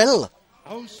things well.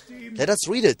 Let us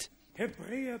read it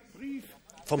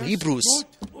from Hebrews,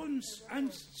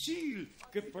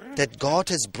 that God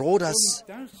has brought us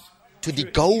to the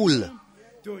goal,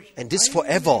 and this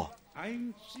forever,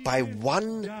 by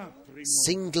one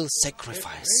single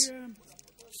sacrifice.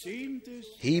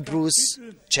 Hebrews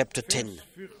chapter 10,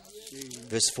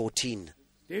 verse 14.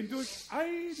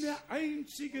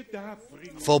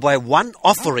 For by one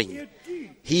offering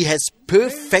He has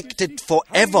perfected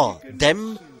forever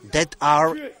them that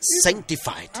are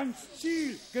sanctified.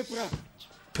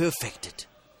 Perfected.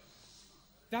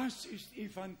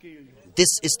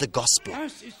 This is the gospel.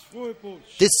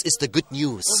 This is the good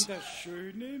news.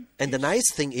 And the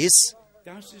nice thing is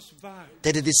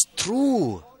that it is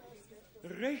true.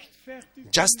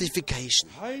 Justification,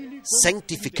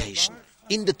 sanctification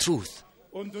in the truth,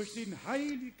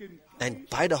 and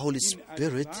by the Holy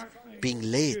Spirit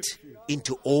being led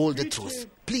into all the truth.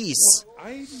 Please,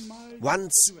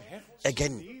 once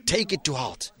again, take it to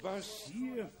heart.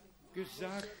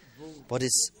 What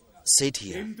is said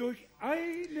here?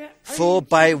 For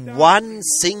by one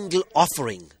single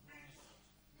offering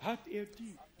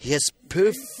He has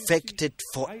perfected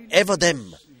forever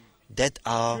them that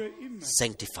are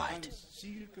sanctified.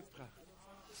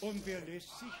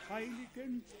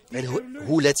 And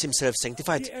who lets himself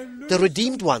sanctified? The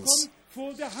redeemed ones.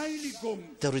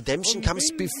 The redemption comes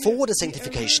before the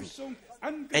sanctification.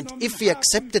 And if we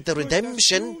accepted the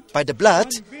redemption by the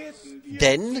blood,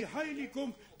 then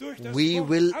we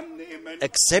will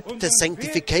accept the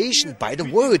sanctification by the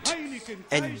Word.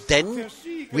 And then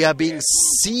we are being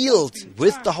sealed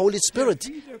with the Holy Spirit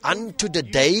unto the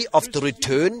day of the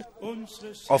return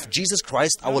of Jesus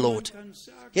Christ our Lord.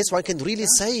 Yes, one can really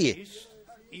say,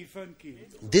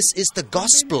 this is the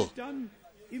gospel.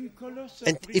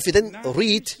 And if you then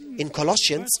read in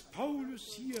Colossians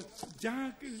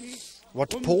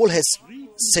what Paul has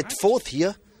set forth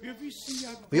here,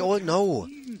 we all know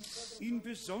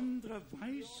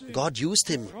God used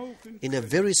him in a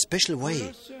very special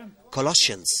way.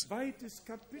 Colossians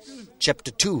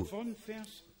chapter 2,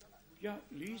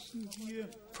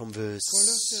 from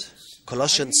verse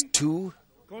Colossians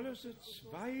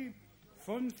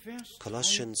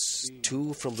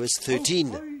 2 from verse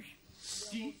 13.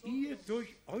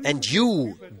 And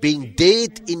you, being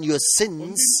dead in your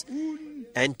sins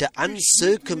and the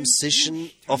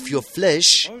uncircumcision of your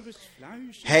flesh,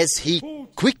 has he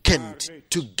quickened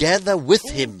together with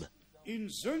him,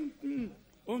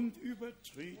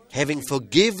 having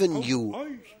forgiven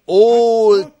you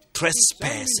all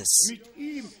trespasses,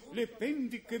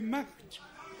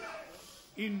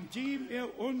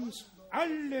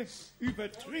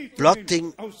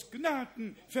 blotting,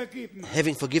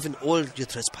 having forgiven all your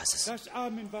trespasses.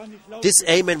 This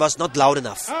amen was not loud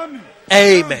enough.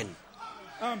 Amen.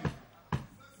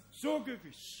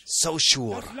 So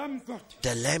sure,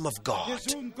 the Lamb of God,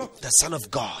 the Son of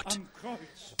God,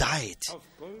 died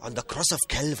on the cross of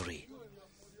Calvary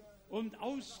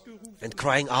and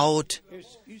crying out,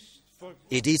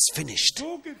 it is finished.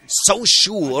 So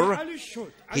sure,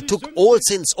 he took all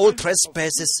sins, all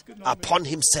trespasses upon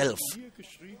himself.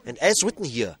 And as written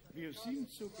here,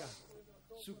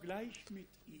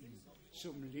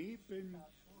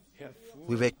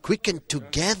 we were quickened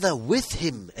together with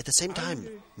him at the same time,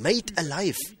 made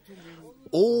alive.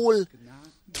 All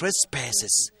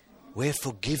trespasses were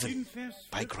forgiven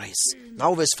by grace.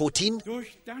 Now verse 14.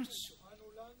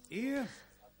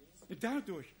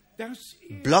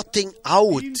 Blotting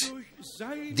out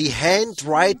the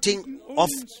handwriting of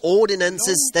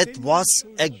ordinances that was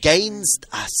against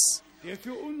us,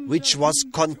 which was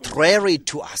contrary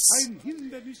to us,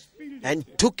 and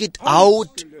took it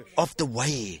out of the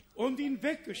way,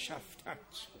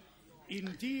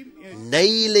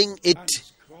 nailing it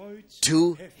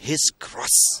to his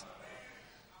cross.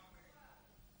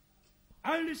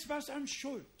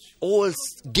 All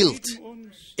guilt,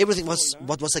 everything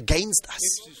what was against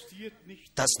us,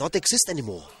 does not exist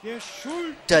anymore.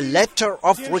 The letter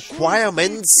of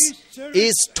requirements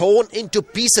is torn into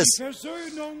pieces.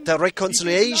 The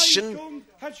reconciliation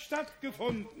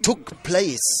took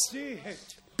place.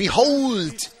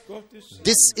 Behold,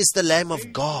 this is the Lamb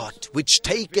of God, which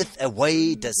taketh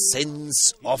away the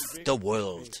sins of the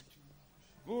world.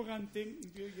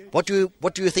 What do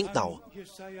you think now?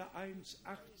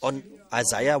 On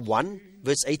Isaiah 1,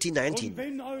 verse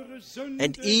 18-19.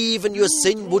 And even your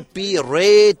sin would be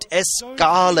red as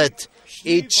scarlet,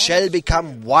 it shall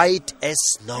become white as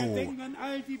snow.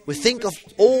 We think of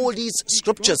all these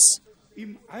scriptures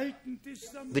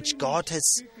which God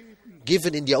has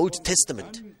given in the Old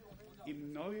Testament.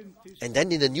 And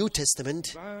then in the New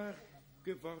Testament,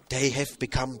 they have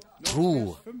become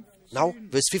true. Now,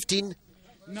 verse 15.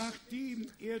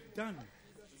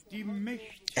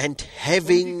 And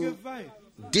having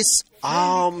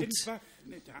disarmed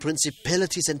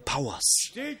principalities and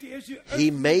powers,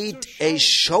 he made a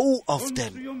show of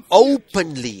them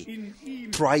openly,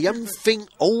 triumphing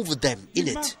over them in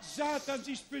it.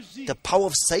 The power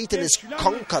of Satan is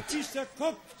conquered.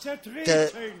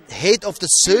 The head of the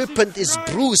serpent is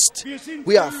bruised.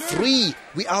 We are free.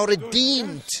 We are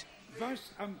redeemed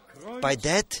by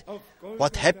that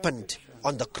what happened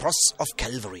on the cross of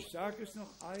Calvary.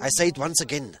 I say it once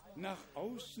again.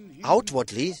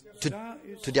 Outwardly, to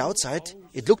the outside,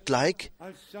 it looked like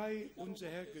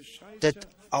that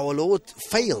our Lord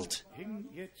failed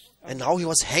and now he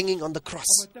was hanging on the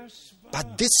cross.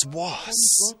 But this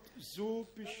was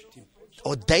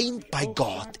ordained by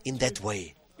God in that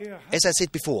way. As I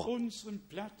said before,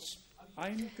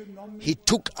 he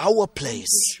took our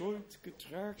place.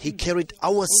 He carried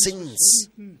our sins.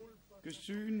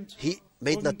 He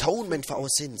made an atonement for our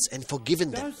sins and forgiven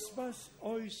them.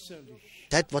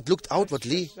 That what looked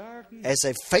outwardly as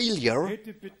a failure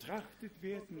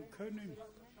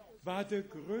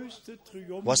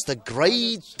was the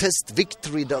greatest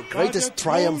victory, the greatest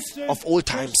triumph of all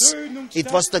times.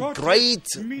 It was the great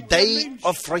day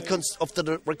of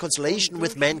the reconciliation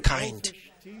with mankind.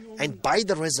 And by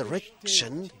the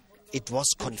resurrection, it was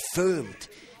confirmed.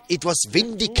 It was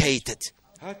vindicated.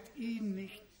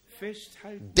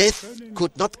 Death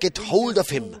could not get hold of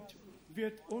him,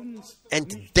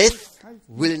 and death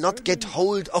will not get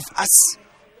hold of us.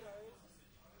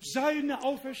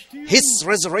 His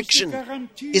resurrection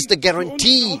is the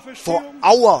guarantee for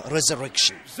our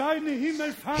resurrection.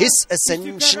 His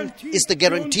ascension is the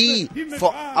guarantee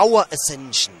for our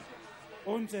ascension.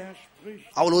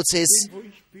 Our Lord says,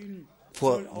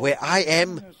 "For where I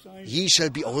am, ye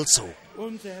shall be also."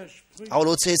 Our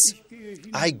Lord says,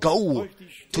 "I go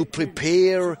to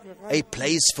prepare a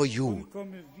place for you,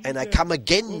 and I come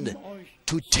again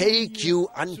to take you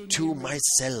unto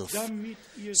myself,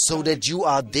 so that you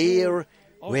are there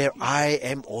where I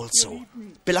am also."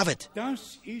 Beloved,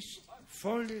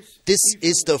 this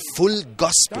is the full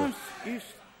gospel.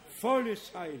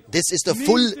 This is the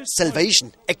full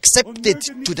salvation. Accept it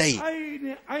today.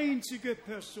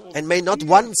 And may not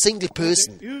one single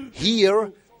person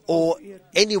here or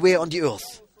anywhere on the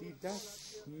earth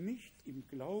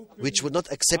which would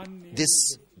not accept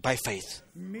this by faith.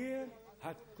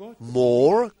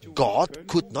 More God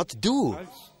could not do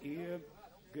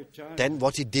than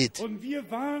what he did.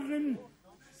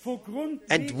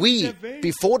 And we,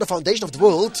 before the foundation of the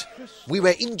world, we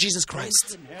were in Jesus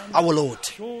Christ, our Lord.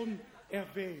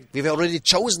 We were already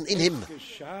chosen in him.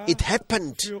 It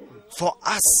happened for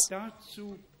us.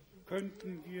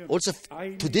 Also,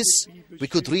 to this, we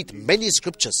could read many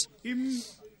scriptures.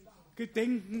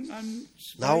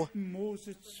 Now,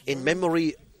 in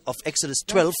memory of Exodus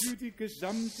 12,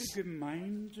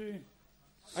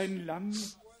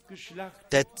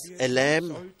 that a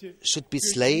lamb should be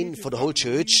slain for the whole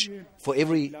church, for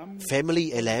every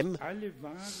family a lamb,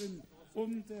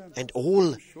 and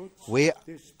all were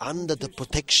under the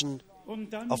protection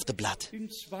of the blood.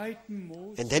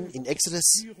 And then in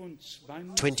Exodus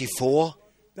 24,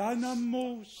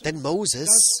 then Moses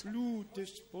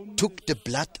took the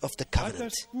blood of the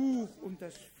covenant,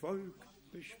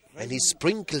 and he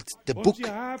sprinkled the book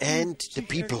and the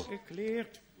people.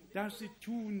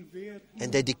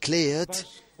 And they declared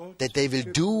that they will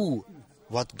do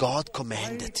what God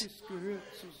commanded.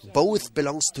 Both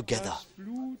belongs together,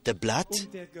 the blood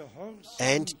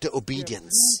and the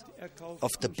obedience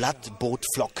of the blood-bought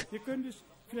flock.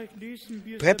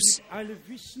 Perhaps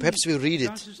we read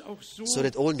it so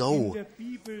that all know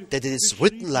that it is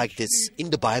written like this in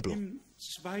the Bible.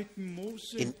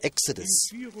 In Exodus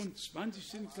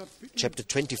chapter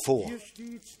 24,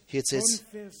 here it says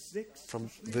from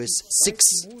verse 6,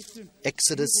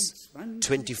 Exodus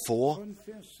 24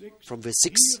 from verse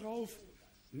 6,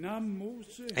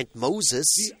 "And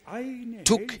Moses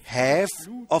took half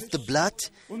of the blood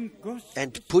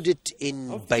and put it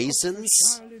in basins,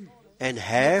 and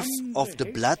half of the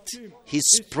blood he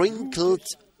sprinkled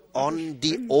on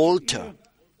the altar.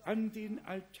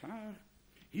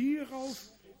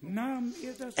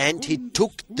 And he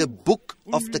took the book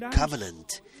of the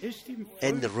covenant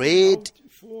and read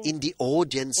in the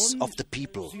audience of the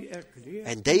people.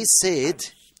 And they said,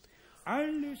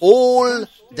 'All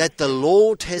that the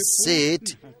Lord has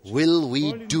said will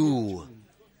we do,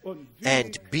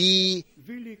 and be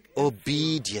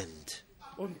obedient.'"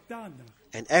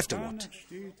 And afterward,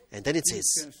 and then it says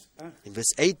in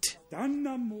verse 8,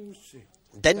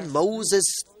 "Then Moses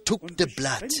took the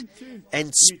blood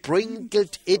and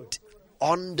sprinkled it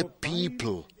on the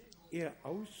people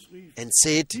and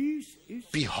said,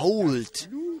 'Behold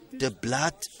the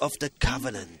blood of the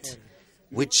covenant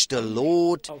which the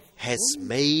Lord has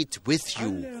made with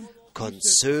you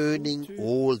concerning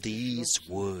all these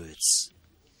words.'"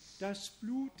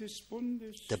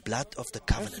 The blood of the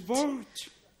covenant,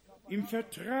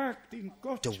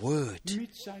 the word,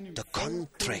 the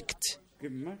contract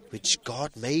which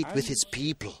God made with his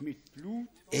people.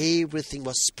 Everything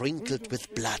was sprinkled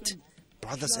with blood.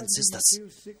 Brothers and sisters,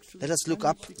 let us look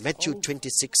up Matthew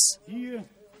 26. Here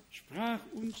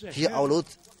our Lord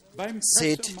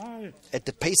said at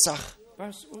the Pesach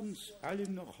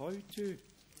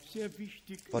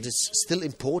what is still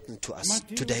important to us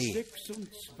today.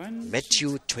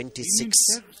 Matthew 26,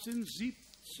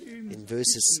 in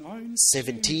verses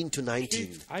 17 to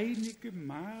 19.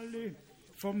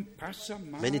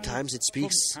 Many times it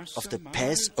speaks of the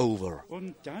Passover.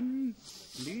 And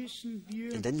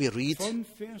then we read from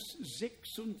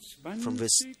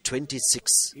verse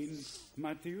 26.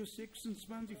 Matthew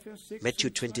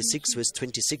 26, verse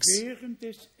 26.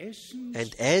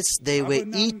 "And as they were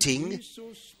eating,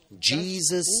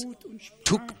 Jesus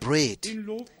took bread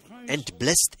and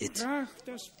blessed it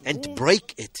and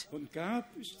brake it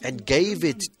and gave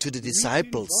it to the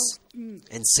disciples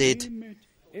and said,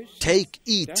 'Take,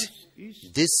 eat,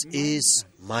 this is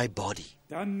my body.'"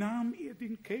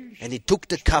 And he took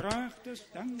the cup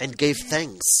and gave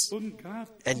thanks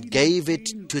and gave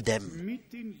it to them,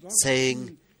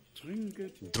 saying,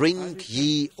 "Drink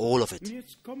ye all of it."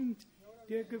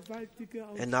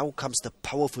 And now comes the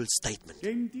powerful statement.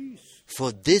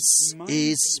 "For this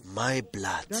is my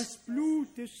blood,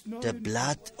 the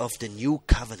blood of the new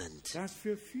covenant,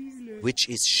 which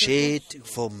is shed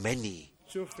for many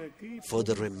for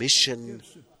the remission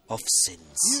of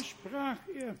sins."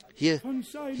 Here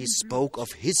he spoke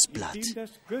of his blood,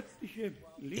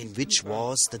 in which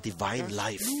was the divine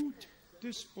life,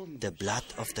 the blood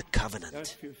of the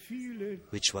covenant,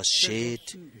 which was shed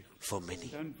for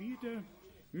many.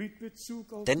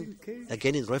 Then,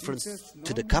 again in reference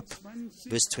to the cup,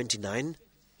 verse 29,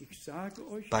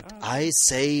 "But I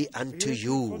say unto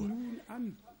you,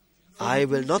 I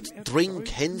will not drink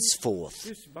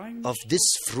henceforth of this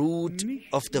fruit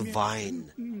of the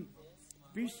vine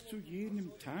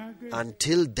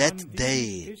until that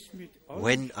day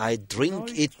when I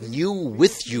drink it new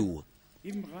with you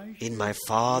in my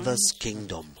Father's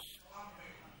kingdom."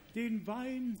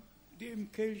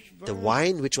 The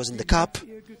wine which was in the cup,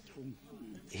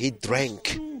 he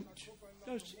drank.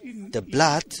 The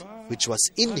blood which was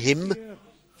in him,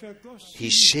 he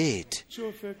shed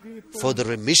for the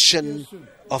remission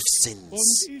of sins.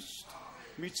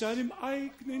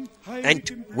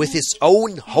 And with his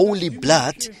own holy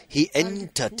blood, he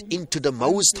entered into the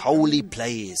most holy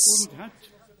place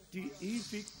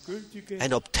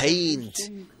and obtained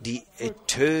the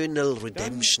eternal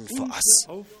redemption for us.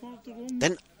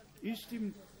 Then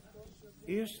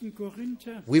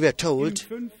we were told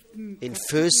in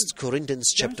 1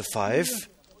 Corinthians chapter 5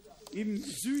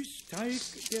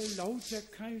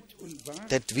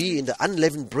 that we in the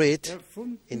unleavened bread,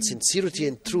 in sincerity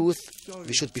and truth,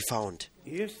 we should be found.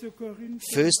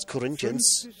 1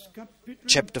 Corinthians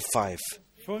chapter 5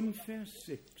 from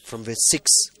verse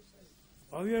 6.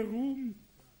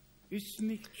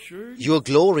 "Your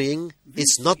glorying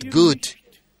is not good.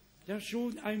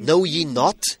 Know ye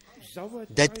not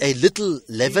that a little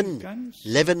leaven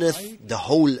leaveneth the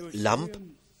whole lump?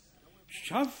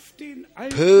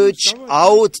 Purge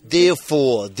out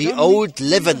therefore the old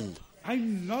leaven,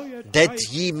 that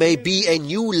ye may be a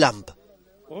new lump,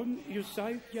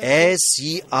 as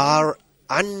ye are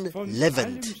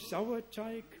unleavened."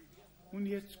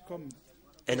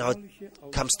 And now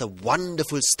comes the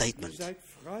wonderful statement.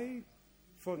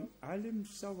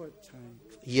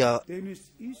 Ye are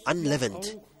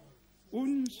unleavened.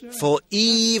 For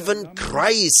even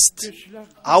Christ,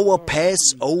 our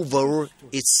Passover,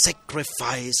 is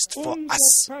sacrificed for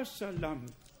us.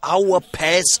 Our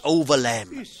Passover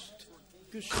lamb,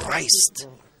 Christ,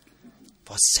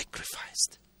 was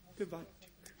sacrificed.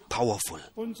 Powerful.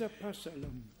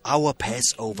 Our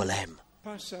Passover lamb.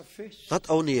 Not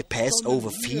only a Passover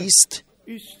feast,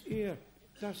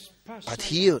 but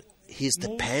here he is the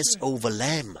Passover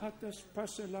lamb.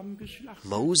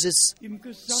 Moses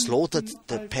slaughtered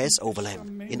the Passover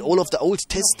lamb. In all of the Old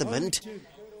Testament,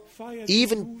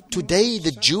 even today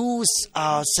the Jews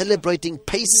are celebrating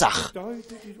Pesach,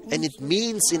 and it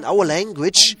means in our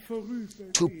language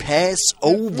to pass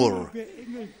over.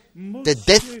 The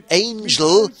death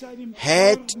angel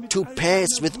had to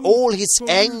pass with all his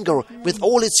anger, with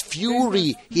all his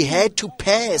fury. He had to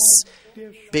pass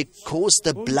because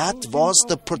the blood was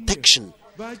the protection.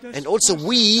 And also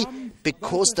we,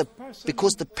 because the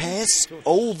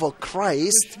Passover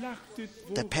Christ,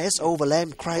 the Passover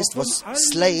lamb Christ was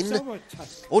slain,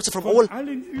 also from all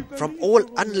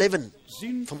unleavened,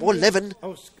 from all leaven,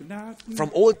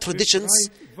 from all traditions,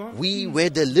 we were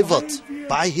delivered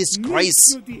by His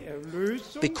grace,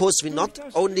 because we not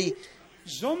only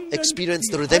experience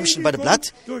the redemption by the blood,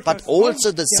 but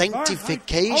also the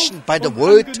sanctification by the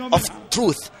word of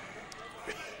truth.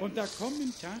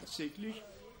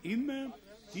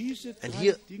 And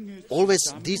here, always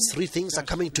these three things are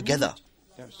coming together.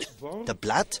 The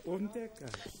blood,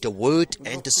 the word,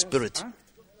 and the spirit.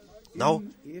 Now,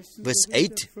 verse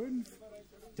 8.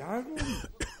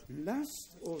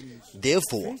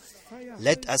 Therefore,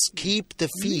 let us keep the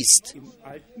feast,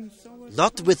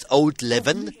 not with old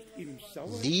leaven,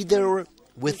 neither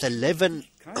with the leaven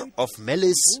of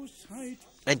malice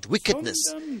and wickedness,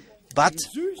 but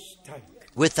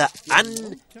with the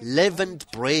unleavened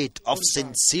bread of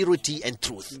sincerity and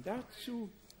truth.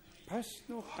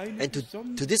 And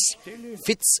to this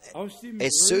fits a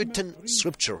certain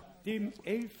scripture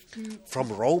from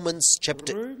Romans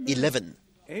chapter 11.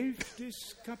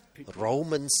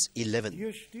 Romans 11.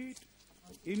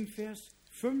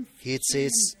 Here it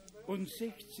says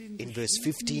in verse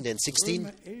 15 and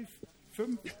 16,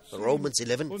 Romans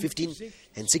 11, 15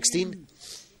 and 16,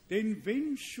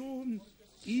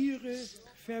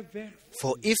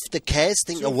 For if the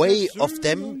casting away of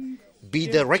them be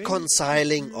the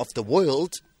reconciling of the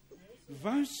world,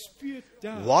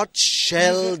 what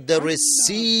shall the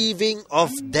receiving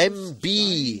of them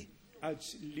be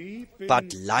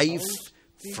but life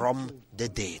from the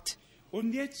dead?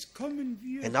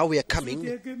 And now we are coming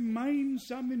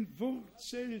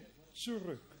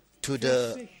to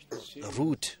the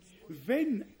root.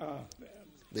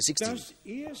 Verse 16.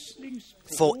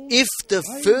 For if the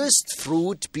first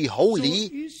fruit be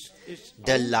holy,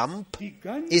 the lump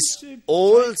is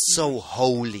also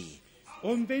holy.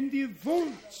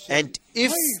 And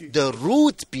if the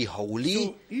root be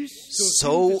holy,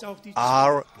 so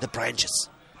are the branches.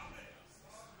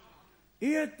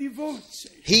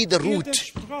 He the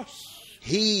root,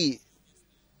 he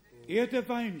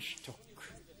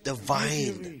the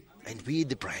vine, and we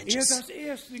the branches.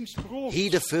 He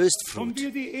the first fruit,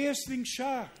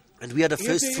 and we are the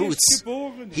first fruits.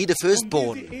 He the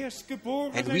firstborn,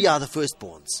 and we are the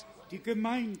firstborns.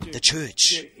 The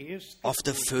church of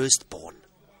the firstborn.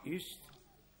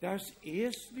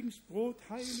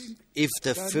 If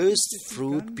the first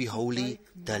fruit be holy,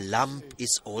 the lump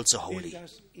is also holy.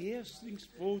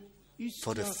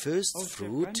 For the first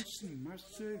fruit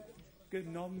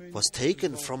was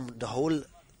taken from the whole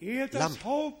lump.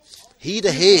 He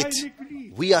the head,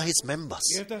 we are his members.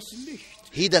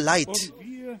 He the light,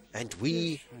 and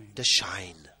we the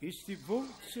shine.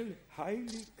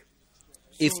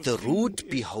 If the root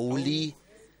be holy,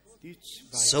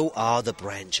 so are the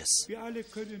branches.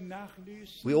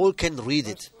 We all can read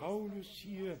it,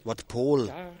 what Paul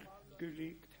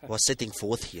was setting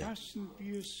forth here.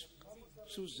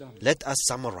 Let us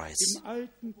summarize.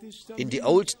 In the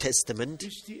Old Testament,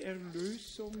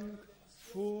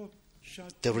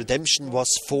 the redemption was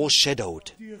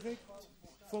foreshadowed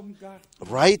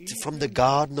right from the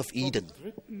Garden of Eden,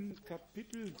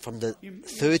 from the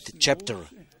 3rd chapter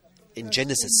in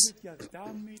Genesis.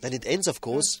 And it ends, of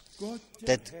course,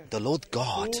 that the Lord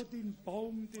God,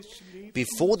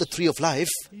 before the tree of life,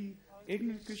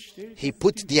 he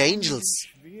put the angels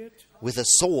with a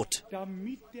sword,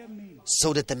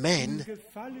 so that the man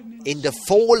in the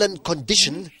fallen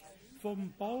condition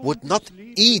would not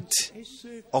eat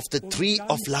of the tree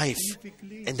of life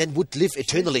and then would live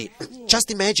eternally.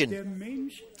 Just imagine,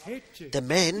 the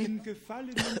man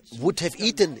would have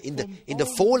eaten in the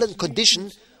fallen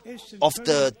condition of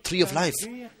the tree of life.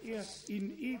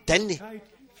 Then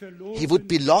he would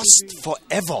be lost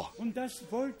forever.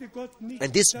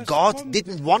 And this God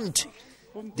didn't want.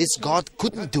 This God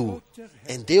couldn't do.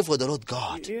 And therefore the Lord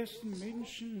God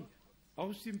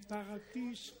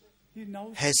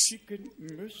has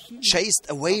chased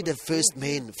away the first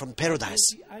man from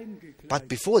paradise. But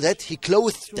before that, he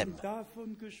clothed them.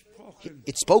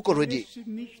 It spoke already.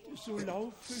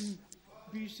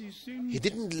 He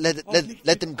didn't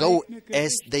let them go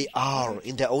as they are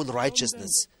in their own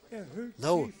righteousness.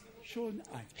 No.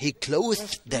 He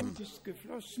clothed them.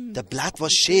 The blood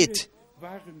was shed.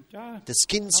 The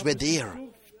skins were there.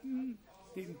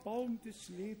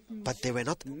 But they were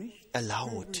not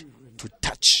allowed to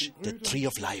touch the tree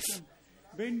of life.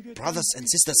 Brothers and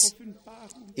sisters,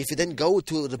 if you then go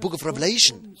to the book of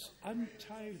Revelation,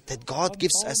 that God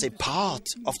gives us a part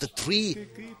of the tree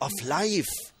of life.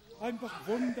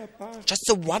 Just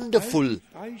so wonderful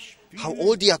how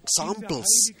all the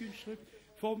examples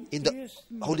in the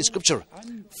Holy Scripture,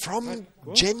 from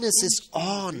Genesis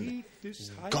on,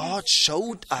 God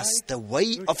showed us the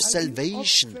way of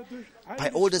salvation by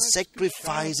all the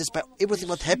sacrifices, by everything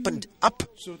what happened up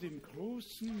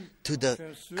to the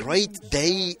great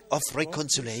day of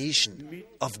reconciliation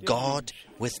of God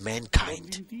with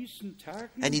mankind.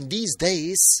 And in these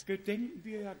days,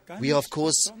 we are of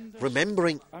course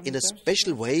remembering in a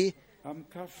special way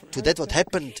to that what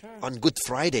happened on Good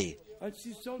Friday,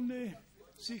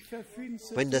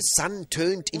 when the sun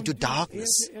turned into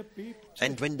darkness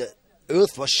and when the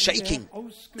earth was shaking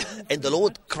and the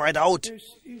Lord cried out,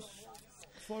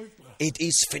 "It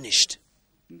is finished."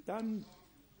 And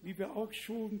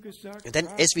then,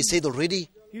 as we said already,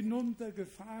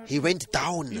 he went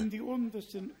down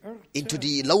into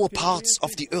the lower parts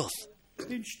of the earth.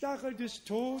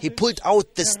 He pulled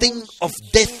out the sting of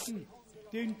death.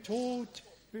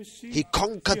 He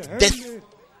conquered death.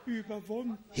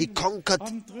 He conquered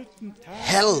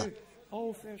hell.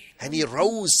 And he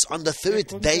rose on the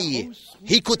 3rd day.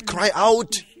 He could cry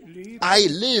out, "I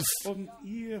live."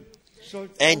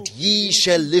 and ye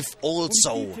shall live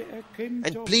also.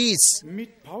 And please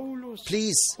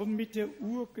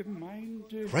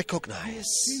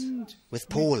recognize with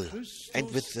Paul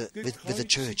and with the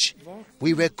church,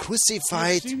 we were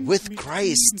crucified with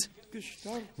Christ.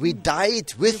 We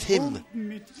died with Him.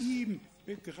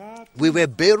 We were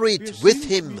buried with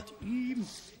Him.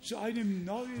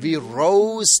 We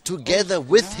rose together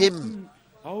with Him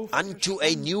unto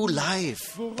a new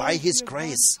life by His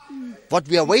grace. What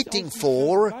we are waiting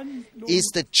for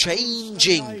is the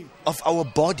changing of our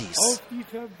bodies.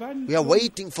 We are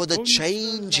waiting for the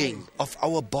changing of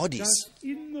our bodies.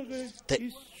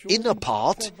 The inner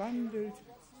part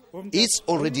is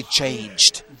already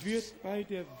changed,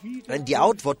 and the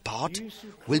outward part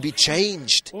will be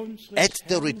changed at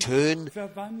the return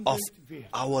of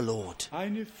our Lord.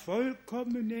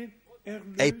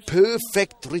 A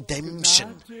perfect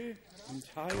redemption,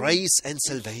 grace and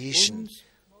salvation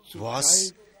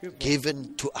was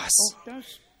given to us.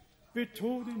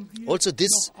 Also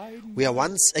this we are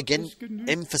once again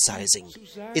emphasizing.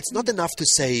 It's not enough to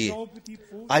say,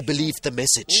 I believe the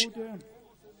message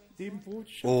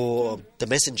or the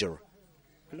messenger.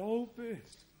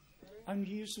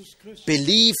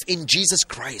 Believe in Jesus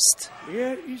Christ.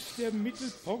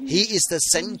 He is the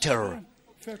center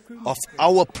of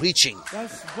our preaching.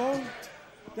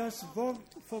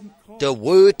 The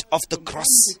word of the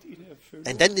cross.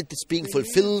 And then it is being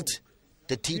fulfilled,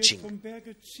 the teaching.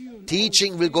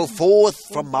 Teaching will go forth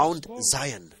from Mount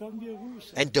Zion,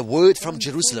 and the word from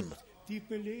Jerusalem.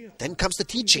 Then comes the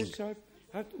teaching.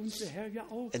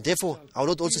 And therefore, our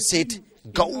Lord also said,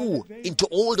 go into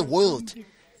all the world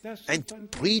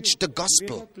and preach the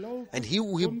gospel. And he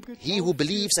who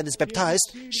believes and is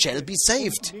baptized shall be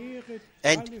saved.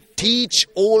 And teach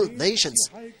all nations.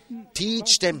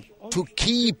 Teach them to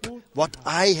keep what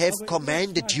I have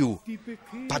commanded you.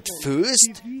 But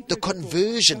first, the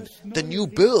conversion, the new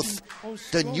birth,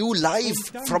 the new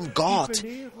life from God,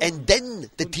 and then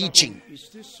the teaching.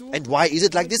 And why is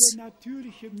it like this?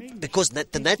 Because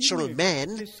the natural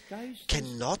man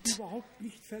cannot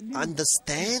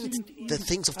understand the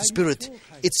things of the Spirit.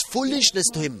 It's foolishness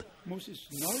to him.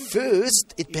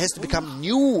 First, it has to become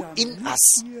new in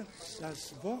us,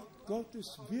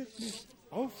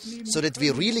 so that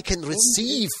we really can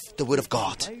receive the Word of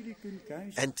God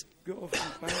and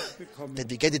that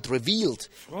we get it revealed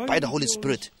by the Holy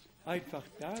Spirit.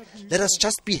 Let us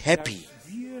just be happy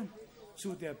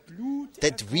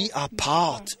that we are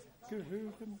part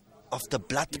of the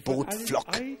blood-bought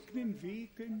flock,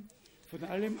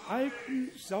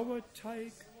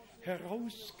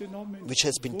 which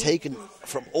has been taken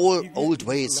from all old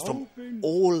ways, from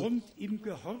all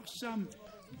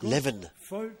leaven,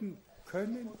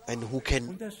 and who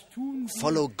can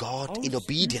follow God in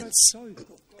obedience.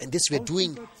 And this we are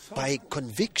doing by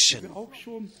conviction.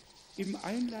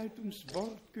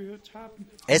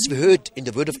 As we heard in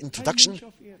the word of introduction,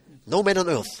 no man on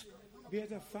earth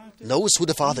knows who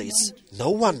the Father is. No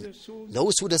one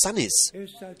knows who the Son is,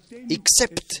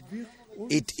 except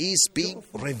it is being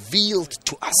revealed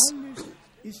to us.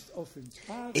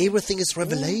 Everything is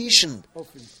revelation.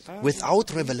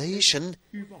 Without revelation,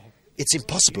 it's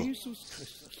impossible.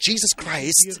 Jesus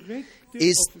Christ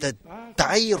is the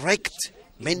direct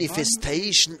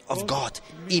manifestation of God.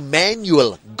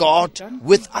 Emmanuel, God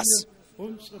with us.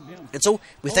 And so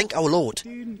we thank our Lord.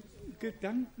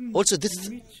 Also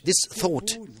this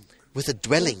thought with a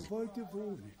dwelling.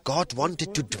 God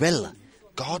wanted to dwell.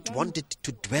 God wanted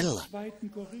to dwell.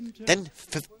 Then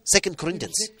 2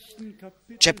 Corinthians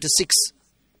chapter 6.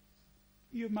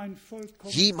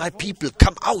 Ye my people,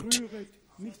 come out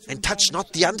and touch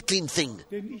not the unclean thing,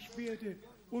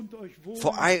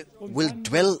 for I will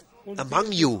dwell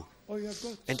among you,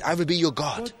 and I will be your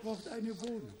God.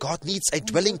 God needs a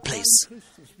dwelling place,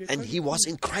 and He was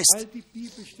in Christ.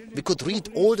 We could read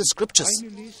all the scriptures.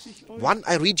 One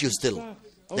I read you still,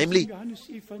 namely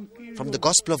from the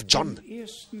Gospel of John,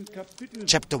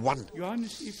 chapter 1.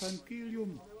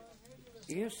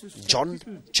 John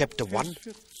chapter 1,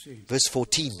 verse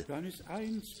 14.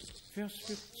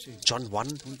 John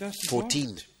 1,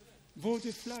 14.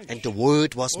 And the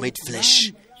Word was made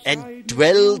flesh and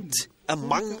dwelt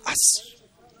among us.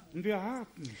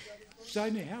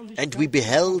 And we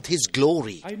beheld His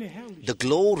glory, the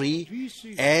glory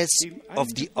as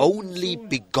of the only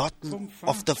begotten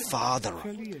of the Father,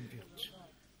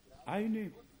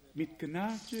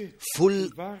 full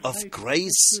of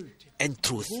grace and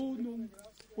truth,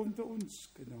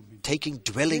 taking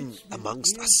dwelling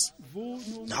amongst us.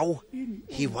 Now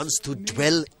He wants to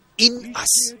dwell in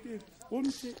us.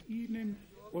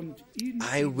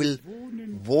 I will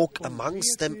walk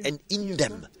amongst them and in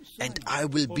them, and I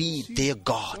will be their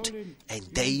God, and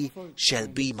they shall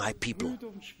be my people.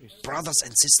 Brothers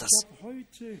and sisters,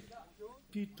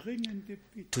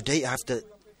 today I have the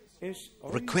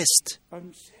request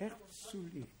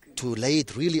to lay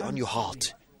it really on your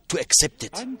heart, to accept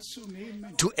it,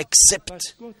 to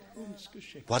accept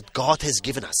what God has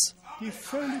given us,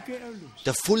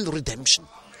 the full redemption,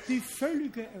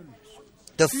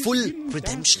 the full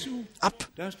redemption, up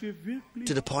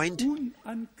to the point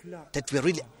that we are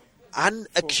really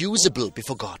unaccusable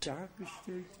before God.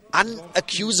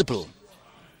 Unaccusable.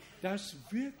 That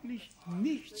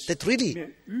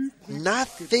really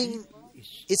nothing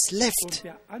is left.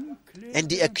 And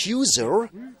the accuser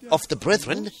of the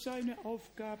brethren,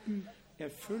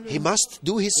 he must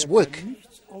do his work,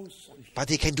 but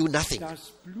he can do nothing.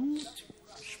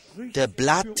 The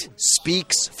blood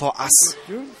speaks for us.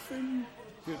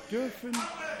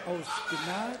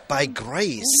 By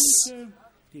grace,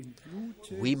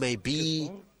 we may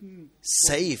be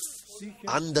safe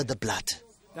under the blood.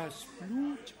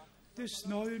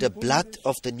 The blood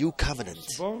of the new covenant.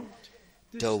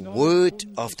 The word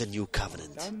of the new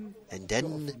covenant. And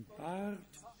then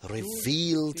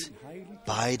revealed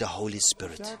by the Holy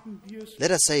Spirit.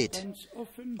 Let us say it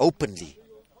openly.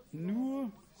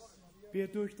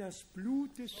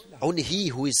 Only he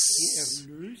who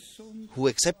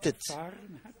accepted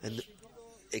and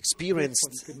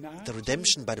experienced the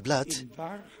redemption by the blood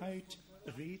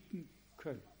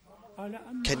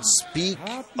can speak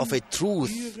of a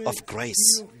truth of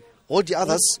grace. All the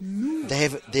others, they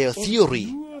have their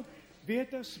theory.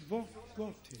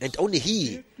 And only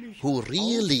he who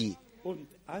really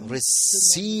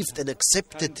received and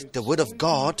accepted the word of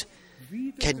God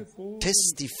can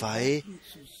testify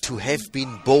to have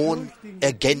been born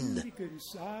again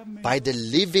by the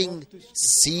living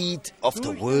seed of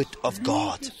the word of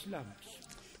God.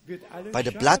 By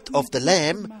the blood of the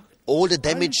Lamb, all the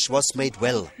damage was made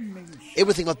well.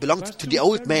 Everything what belonged to the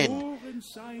old man,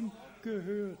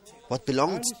 what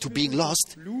belonged to being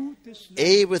lost,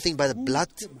 everything by the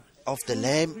blood of the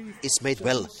Lamb is made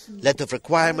well. Letter of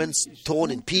requirements,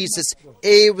 torn in pieces,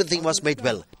 everything was made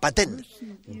well. But then,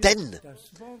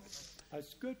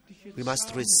 we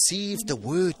must receive the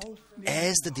word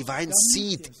as the divine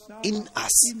seed in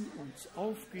us,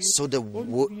 so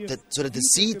that the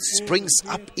seed springs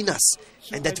up in us,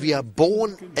 and that we are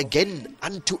born again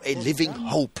unto a living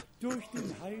hope.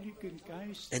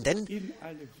 And then,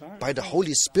 by the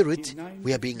Holy Spirit,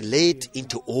 we are being led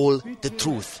into all the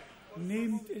truth.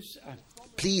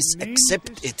 Please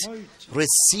accept it.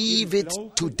 Receive it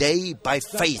today by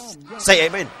faith. Say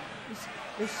amen.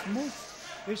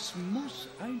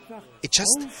 It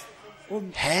just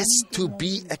has to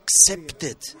be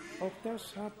accepted.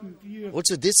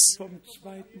 Also this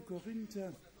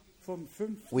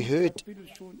we heard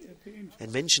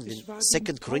and mentioned in 2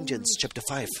 Corinthians chapter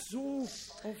 5.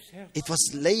 It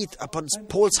was laid upon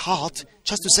Paul's heart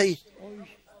just to say,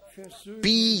 be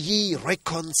ye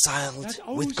reconciled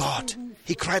with God.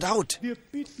 He cried out,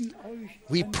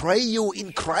 we pray you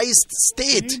in Christ's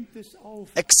stead.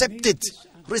 Accept it.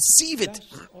 Receive it.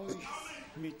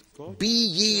 Be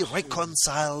ye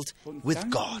reconciled with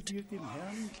God.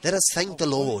 Let us thank the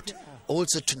Lord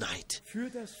also tonight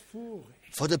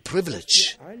for the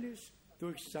privilege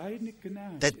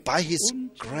that by His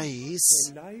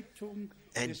grace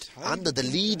and under the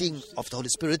leading of the Holy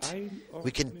Spirit,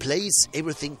 we can place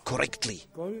everything correctly.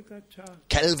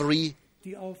 Calvary,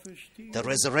 the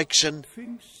resurrection,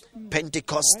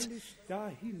 Pentecost,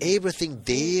 everything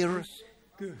there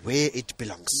where it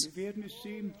belongs.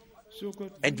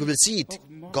 And we will see it,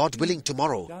 God willing,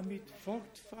 tomorrow.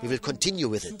 We will continue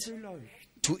with it,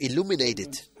 to illuminate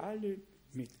it,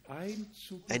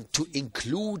 and to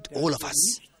include all of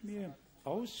us,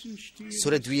 so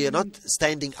that we are not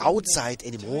standing outside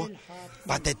anymore,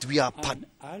 but that we are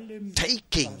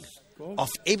partaking of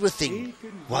everything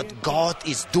what God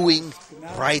is doing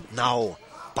right now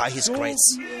by His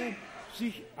grace.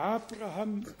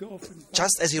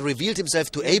 Just as He revealed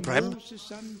Himself to Abraham,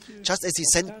 just as He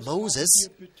sent Moses,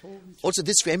 also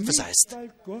this we emphasized.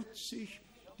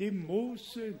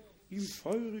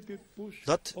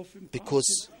 Not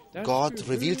because God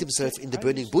revealed Himself in the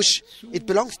burning bush. It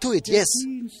belonged to it, yes.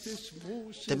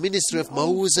 The ministry of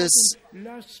Moses,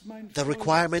 the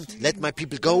requirement, let my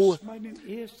people go,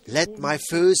 let my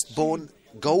firstborn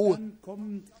go.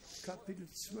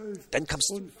 Then comes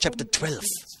chapter 12.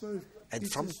 And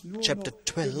from chapter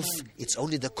 12, it's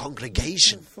only the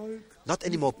congregation. Not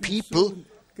anymore people,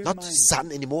 not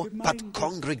son anymore, but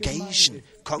congregation.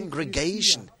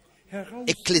 Congregation.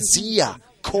 Ecclesia.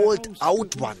 called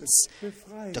out ones,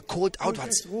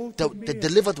 the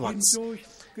delivered ones,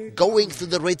 going through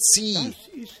the Red Sea.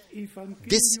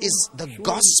 This is the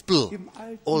gospel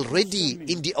already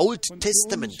in the Old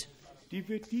Testament.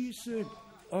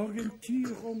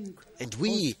 And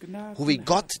we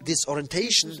got this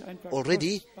orientation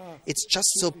already, it's just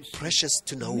so precious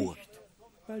to know.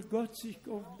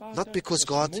 Not because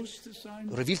God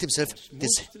revealed himself,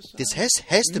 this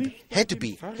had to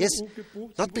be. Yes,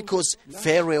 not because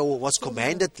Pharaoh was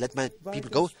commanded, let my people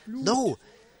go. No,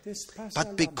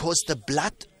 but because the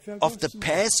blood of the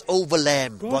Passover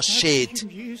lamb was shed.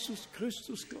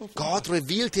 God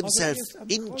revealed himself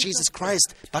in Jesus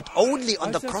Christ, but only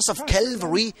on the cross of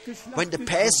Calvary, when the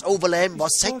Passover lamb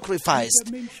was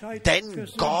sacrificed. Then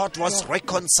God was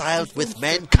reconciled with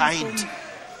mankind.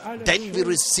 Then we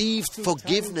received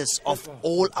forgiveness of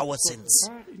all our sins.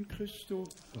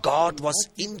 God was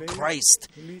in Christ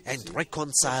and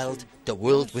reconciled the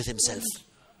world with himself.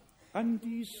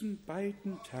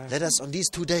 Let us on these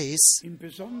 2 days,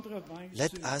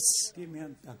 let us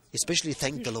especially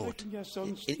thank the Lord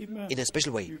in a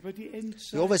special way.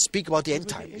 We always speak about the end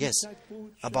time, yes,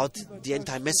 about the end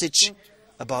time message,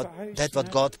 about that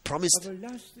what God promised.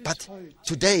 But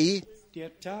today,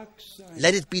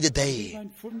 let it be the day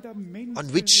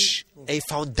on which a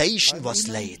foundation was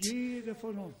laid,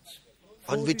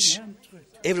 on which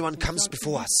everyone comes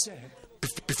before us,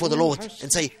 before the Lord,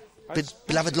 and say,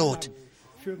 Beloved Lord,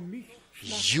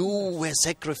 you were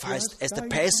sacrificed as the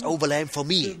Passover lamb for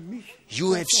me.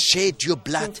 You have shed your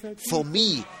blood for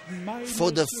me,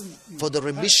 for the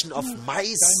remission of my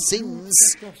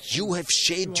sins. You have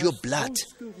shed your blood.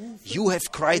 You have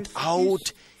cried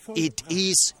out, it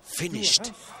is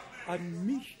finished.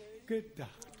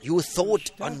 You thought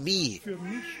on me.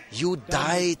 You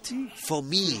died for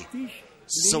me,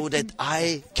 so that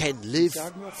I can live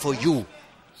for you.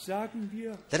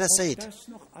 Let us say it.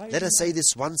 Let us say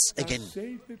this once again.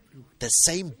 The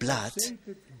same blood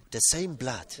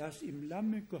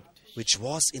which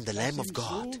was in the Lamb of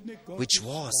God, which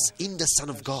was in the Son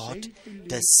of God,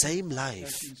 the same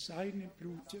life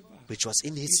which was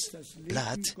in his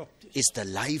blood is the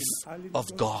life of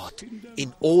God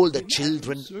in all the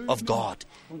children of God,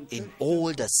 in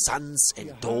all the sons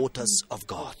and daughters of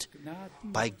God.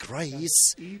 By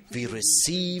grace we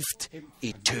received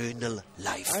eternal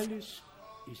life.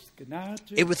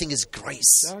 Everything is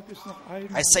grace.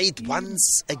 I say it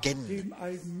once again.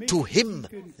 To him,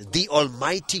 the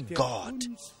Almighty God,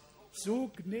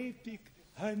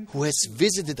 who has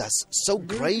visited us so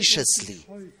graciously,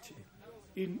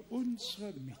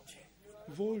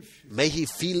 may he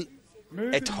feel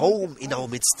at home in our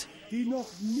midst.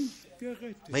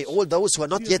 May all those who are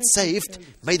not yet saved,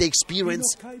 may they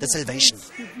experience the salvation.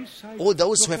 All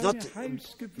those who have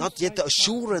not yet the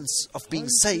assurance of being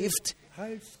saved,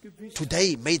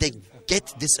 today may they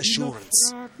get this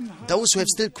assurance. Those who have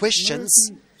still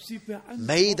questions,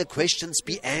 may the questions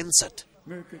be answered.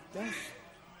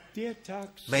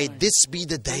 May this be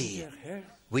the day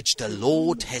which the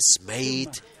Lord has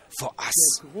made for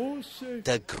us,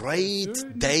 the great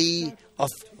day of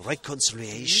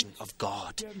reconciliation of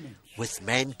God with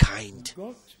mankind.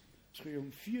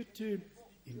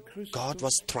 God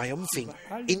was triumphing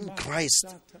in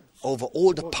Christ over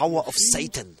all the power of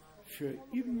Satan,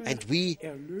 and we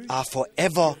are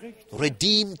forever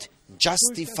redeemed,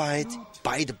 justified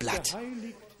by the blood,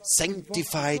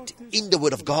 sanctified in the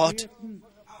Word of God,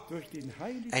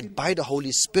 and by the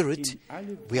Holy Spirit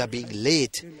we are being led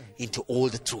into all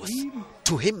the truth.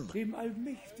 To him,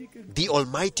 the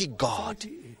Almighty God,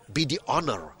 be the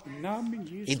honor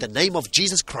in the name of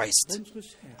Jesus Christ,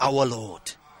 our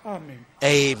Lord.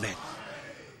 Amen.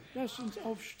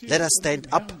 Let us stand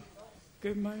up.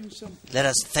 Let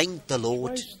us thank the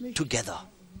Lord together.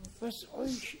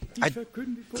 I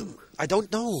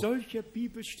don't know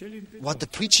what the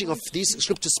preaching of these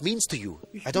scriptures means to you.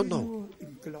 I don't know.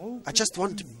 I just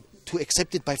want to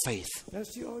accept it by faith.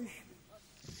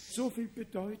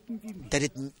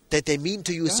 That they mean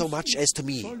to you so much as to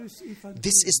me.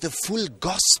 This is the full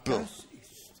gospel.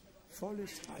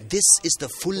 This is the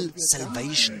full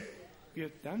salvation.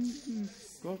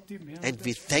 And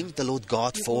we thank the Lord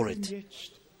God for it.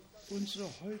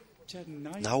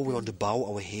 Now we want to bow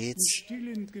our heads,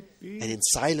 and in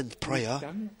silent prayer,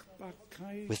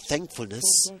 with thankfulness,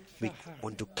 we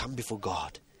want to come before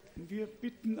God.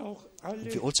 And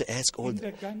we also ask all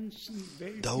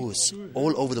those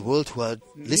all over the world who are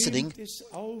listening,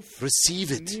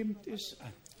 receive it,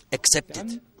 accept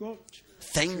it.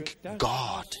 Thank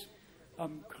God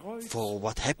for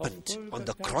what happened on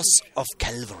the cross of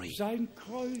Calvary.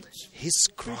 His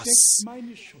cross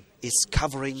is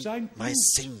covering my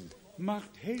sin,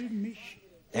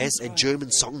 As a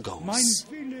German song goes,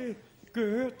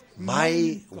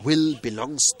 my will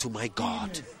belongs to my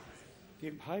God.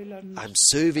 I'm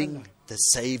serving the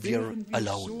Savior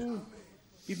alone.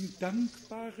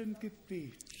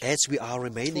 As we are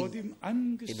remaining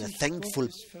in a thankful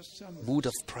mood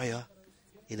of prayer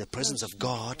in the presence of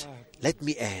God, let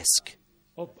me ask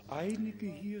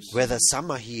whether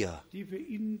some are here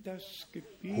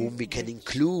whom we can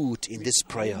include in this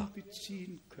prayer.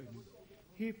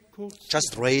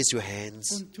 Just raise your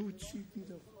hands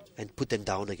and put them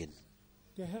down again.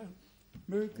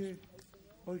 May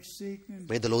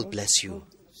the Lord bless you.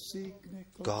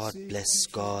 God bless,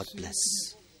 God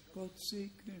bless.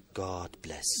 God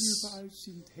bless.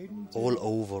 All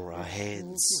over our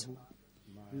hands.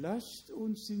 Let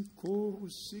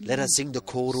us sing the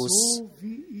chorus,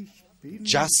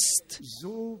 just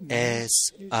as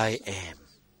I am.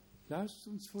 Let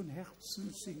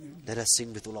us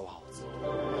sing with all our hearts.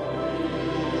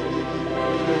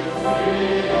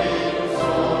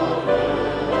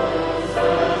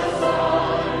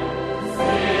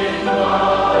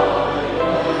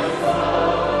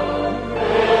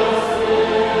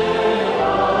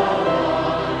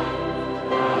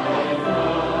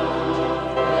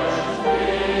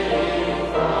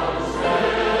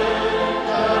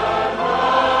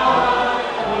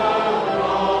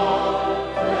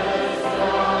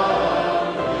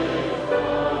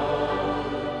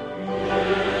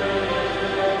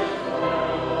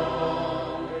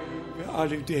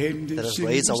 Let us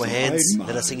raise our hands.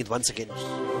 Let us sing it once again.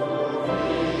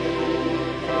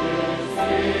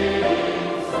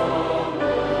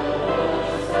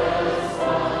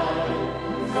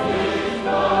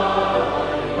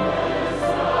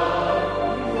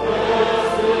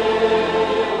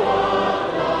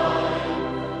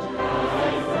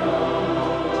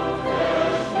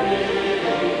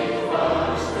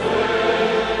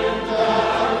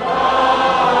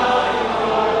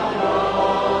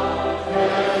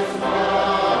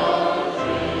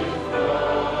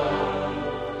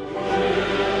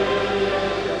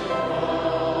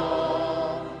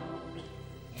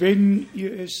 Wenn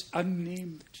ihr es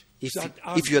annehmt, sagt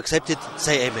Amen. If you accept it,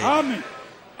 say Amen. Amen.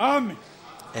 Amen.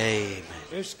 Amen.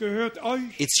 Es gehört euch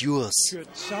It's yours für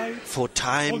Zeit for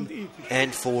time und Ewigkeit,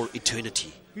 and for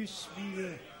eternity, bis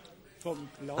wir vom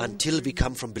Glauben until we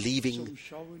come from believing zum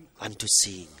Schauen. unto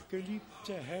seeing.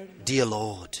 Geliebter Herr, Dear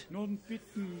Lord, nun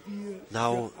bitten wir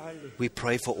now für alle, we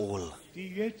pray for all die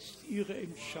jetzt ihre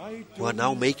who are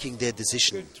now Entscheidung making their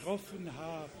decision. getroffen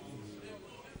haben.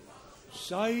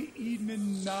 Sei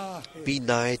ihnen nahe. Be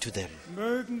nigh to them.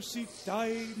 Mögen sie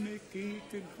deine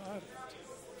Gegenwart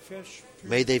verspüren.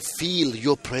 May they feel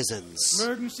your presence.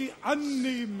 Mögen sie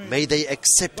annehmen, May they was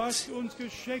accept du uns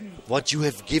geschenkt. what you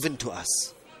have given to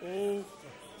us. Oh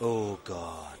Oh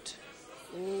God,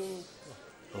 oh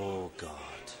oh God.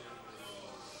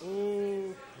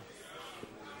 oh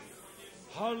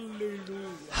Halleluja,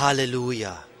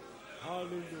 Hallelujah,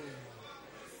 Halleluja,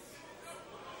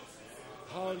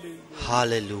 Halleluja.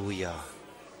 hallelujah.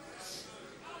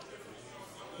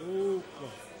 Oh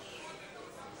Gott,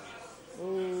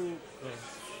 oh Gott,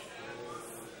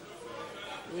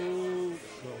 oh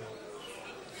Gott,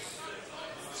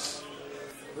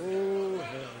 oh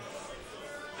Herr,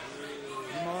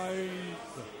 mein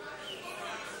Gott,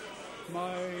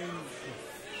 mein Gott,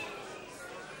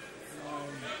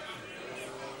 mein Gott,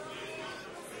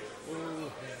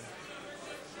 oh Herr,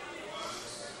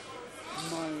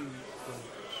 mein Gott,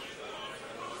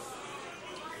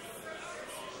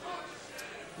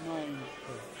 mein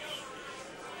Gott.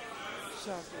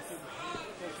 Sag es dem Herrn,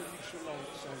 dass nicht so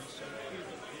laut sein soll.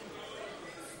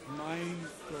 Mein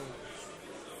Gott,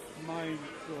 mein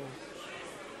Gott.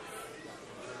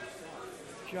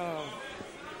 Ja.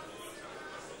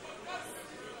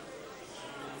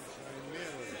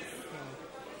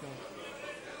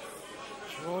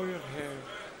 Treuer Herr,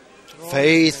 treuer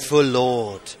Faithful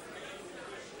Lord,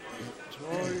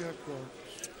 Herr, treuer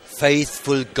Gott,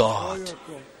 faithful God, treuer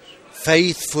Gott,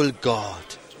 faithful God,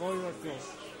 treuer Gott,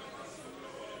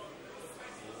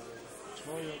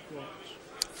 treuer Gott,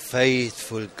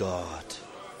 faithful God.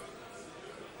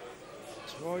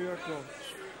 treuer Gott.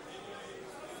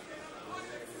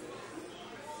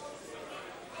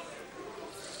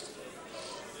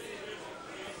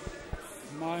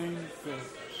 Mein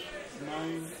Gott,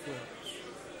 mein Gott,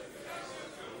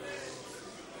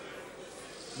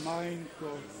 mein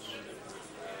Gott,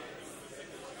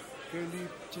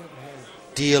 geliebter Herr,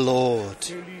 Dear Lord,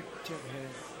 geliebter Herr,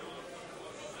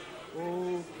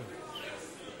 oh Gott,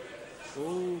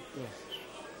 oh Gott,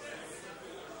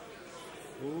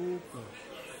 oh Gott,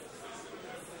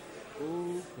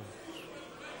 oh Gott,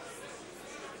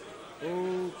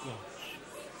 Oh Gott,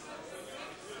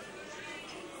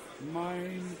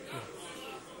 mein Gott,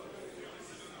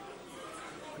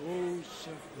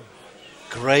 großer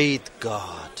Gott. Great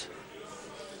God.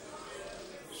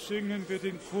 Singen wir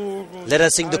den Chorus. Let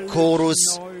us sing the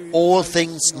chorus, all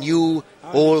things new,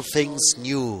 all things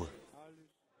new.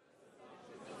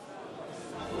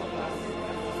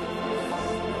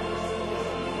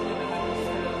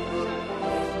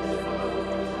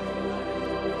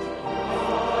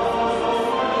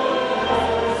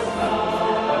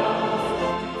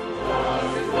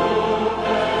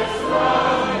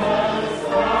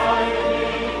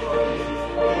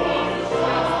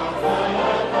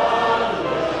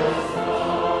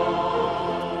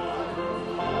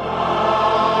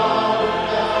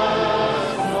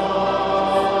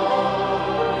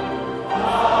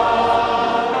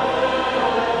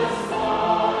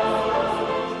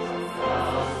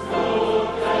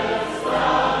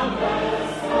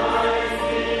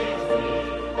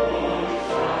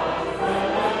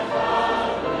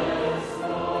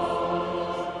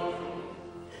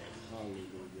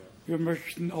 Wir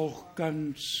möchten auch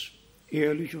ganz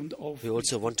ehrlich und We aufrichtig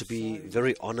also want to be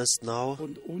very honest now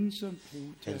und unseren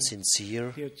Bruder, and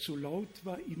sincere. der zu laut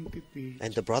war im Gebet,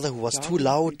 And the brother who was too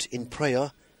loud in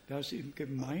prayer, dass im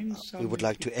gemeinsamen we would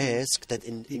like to Gebet ask that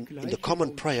in the gleiche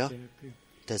common prayer, Lautstärke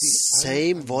the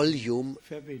same volume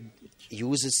verwendet.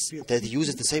 uses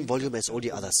the same volume as all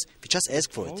the others. We just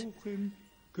ask for it. Brauchen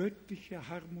göttliche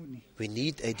Harmonie We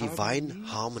need a divine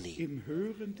harmony im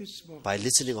Hören des Wortes, by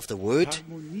listening of the word,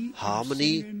 Harmonie im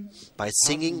harmony Singen, by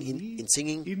singing Harmonie in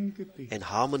singing, im Gebet. and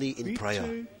harmony in prayer.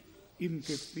 Bitte im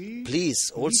Gebet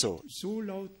Please also nicht so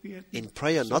laut werden, in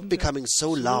prayer not sondern becoming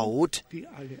so loud, wie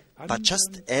alle but just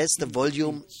anderen as the im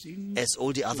volume Gebet sind. as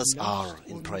all the others Lasst are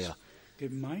in uns prayer.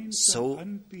 gemeinsam So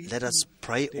anbeten, let us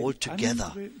pray denn all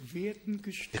together, andere werden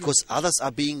gestört. because others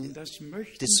are being Das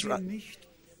möchten disru- wir nicht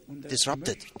und das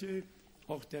disrupted. möchte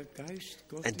auch der Geist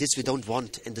Gottes and this we don't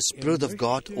want, and the Spirit of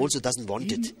God also doesn't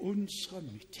want it. in unserer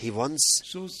Mitte He wants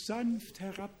so sanft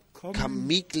herabkommen, come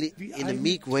meekly, wie in a eine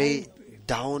meek way, Taube,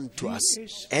 down to wie us,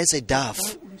 es as a dove,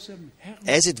 bei unserem Herrn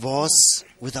as it was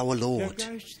with our der Lord.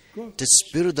 Geist Gottes The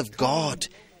Spirit of God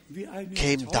wie eine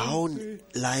came Taube down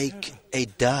like a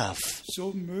dove.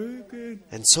 so möge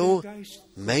And so der Geist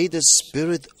may the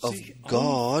Spirit of sich auf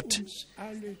God uns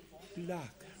alle lagern,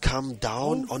 come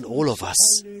down auf on all uns of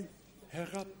us. alle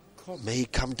herabkommen. May He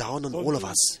come down on all of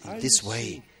us in this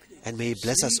way, and may He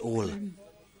bless us all.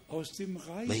 Aus dem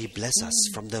Reich May He bless us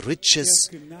from the riches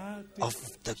der Gnade of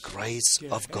the grace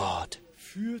of God.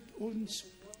 führt uns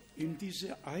in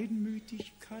diese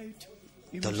Einmütigkeit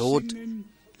im The Lord Singen,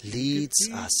 leads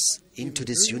us into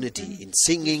this unity in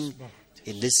singing,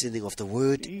 in listening of the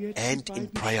word, ehe die and in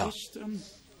beiden prayer. Schwestern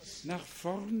nach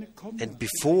vorne kommen. And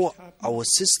before Vielleicht haben our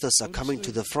sisters are coming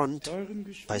to the front teuren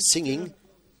by singing,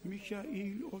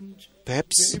 Michael und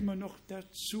perhaps wer immer noch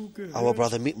dazu gehört, our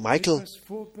brother Michael etwas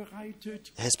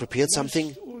vorbereitet. has prepared something.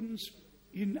 Lasst uns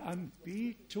in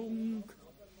Anbetung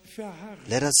verharren,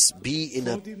 Let us be in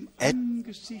vor an dem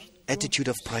Angesicht attitude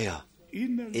of prayer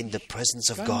innerlich in the presence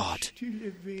of ganz God.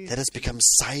 stille werden. Let us become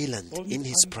silent in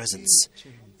His presence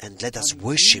and let us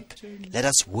worship. Let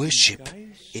us worship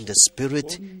in the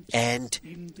Spirit and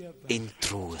in der in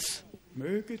truth.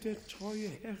 Möge der treue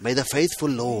Herr May the faithful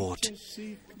Lord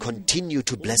segnen continue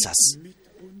to bless us, mit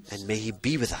uns. and may He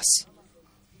be with us.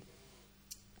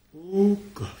 Oh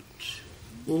Gott,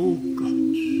 oh Gott,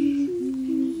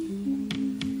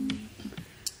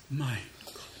 mein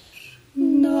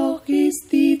Noch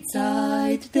ist die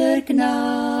Zeit der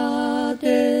Gnade,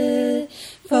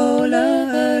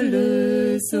 voller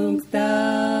Erlösung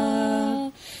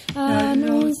da. An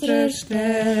unserer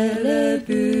Stelle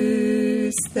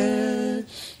büßte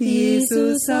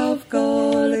Jesus auf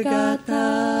Golgatha.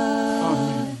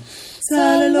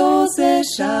 Zahllose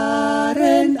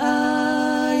Scharen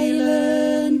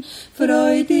eilen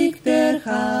freudig der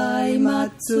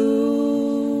Heimat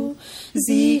zu.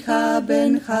 Sie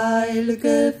haben Heil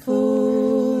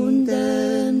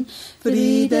gefunden,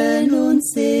 Frieden und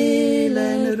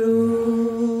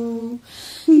Seelenruhe.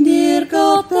 Dir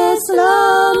Gottes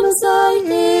Lamm sei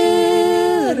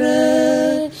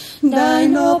Ehre,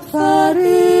 dein Opfer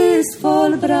ist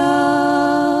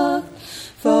vollbracht.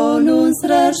 Von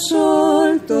unserer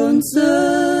Schuld und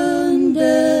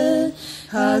Sünde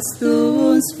hast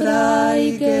du uns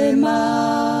frei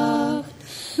gemacht.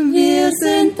 Wir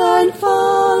sind ein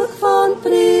Volk von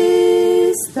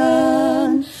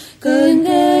Priestern,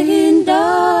 Könige in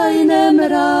deinem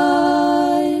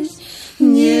Reich.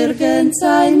 Nirgends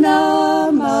ein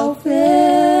Name auf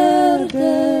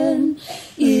Erden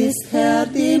ist Herr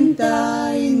in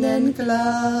deinem deinen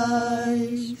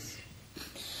gleich.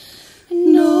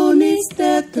 Nun ist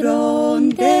der Thron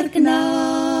der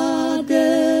Gnade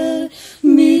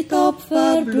mit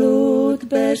Opferblut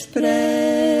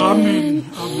besprengt. Amen.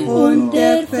 Amen. Und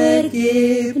der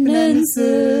vergebenen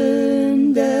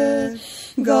Sünde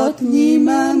Gott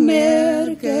nimmer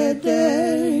mehr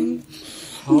gedenkt.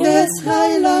 Des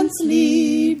Heilands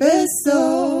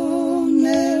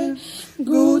Liebessonne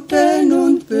Guten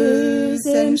und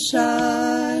Bösen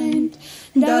scheint,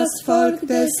 das Volk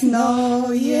des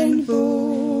neuen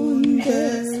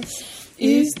Bundes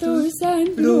ist durch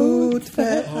sein Blut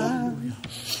vereint.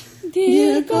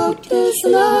 Dir Gottes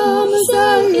Lamm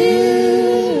sei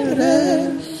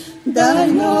Ehre,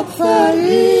 dein Opfer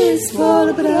ist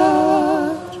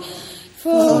vollbracht.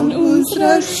 Von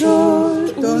unserer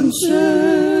Schuld und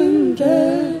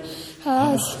Sünde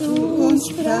hast du uns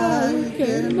frei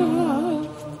gemacht.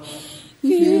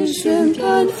 Wir sind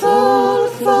ein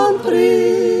Volk von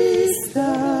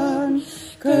Priestern,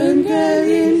 Könige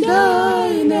in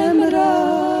deinem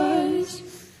Reich.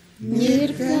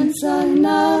 Nirgends ein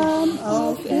Name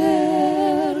auf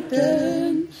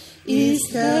Erden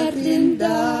ist Herr in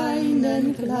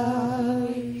deinen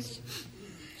gleich.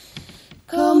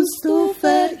 Kommst du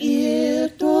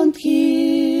verirrt und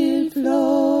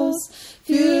hilflos,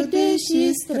 für dich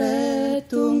ist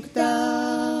Rettung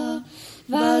da.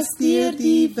 Was dir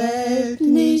die Welt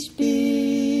nicht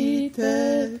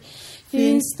bietet,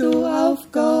 findest du auf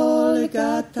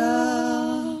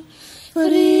Golgatha.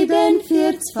 Frieden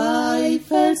für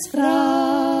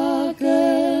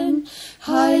Zweifelsfragen,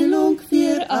 Heilung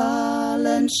für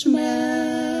allen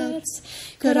Schmerz,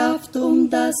 Kraft, um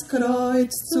das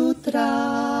Kreuz zu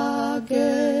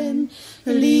tragen,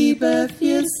 Liebe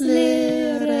fürs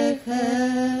leere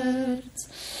Herz.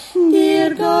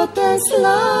 Dir Gottes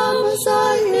Lamm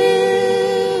sei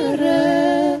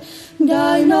Ehre,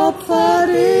 dein Opfer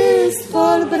ist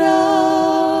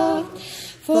vollbracht.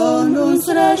 Von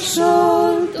unserer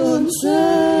Schuld und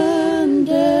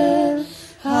Sünde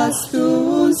hast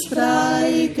du uns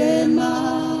frei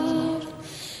gemacht.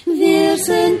 Wir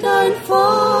sind ein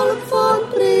Volk von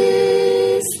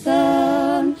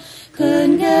Priestern,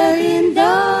 Könige in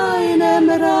deinem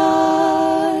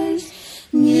Reich.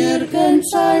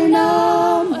 Nirgends ein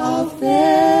Name auf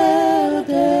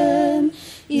Erden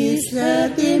ist Herr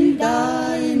in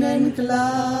deinen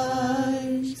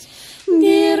gleich.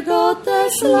 Dir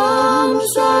Gottes Lamm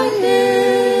sei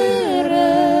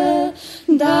Ehre,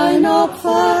 dein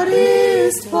Opfer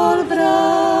ist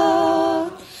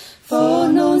vollbracht.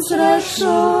 Von unserer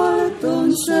Schuld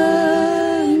und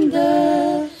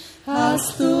Sünde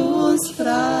hast du uns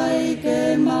frei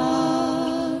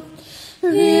gemacht.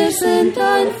 Wir sind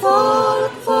ein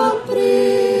Volk von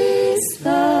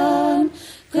Priestern,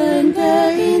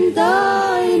 Könige in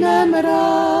deinem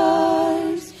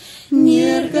Reich.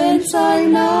 Nirgends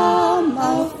ein Name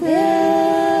auf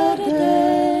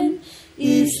Erden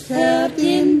ist Herr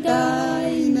in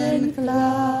deinen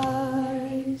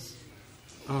gleich.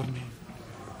 Amen.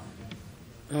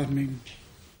 Amen.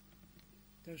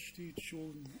 Das steht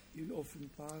schon in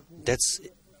Offenbarung. That's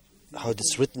how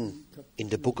it's written in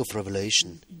the book of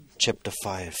Revelation, chapter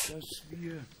 5, Dass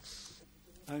wir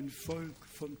ein Volk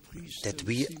von Priestern that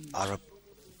we sind, are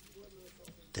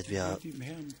dem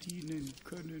Herrn dienen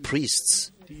können,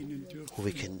 priests dienen dürfen. who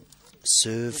we can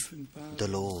serve the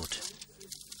Lord,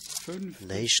 5.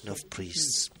 nation of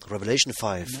priests. Revelation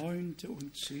 5, 9.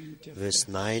 und 10. verse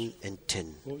 9 and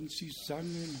 10. Und sie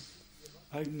sangen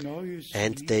ein neues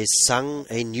And Lied, they sung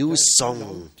a new das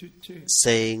song, lautete,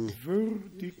 saying,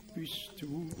 würdig bist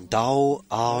du, Thou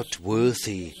art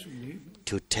worthy zu nehmen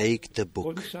to take the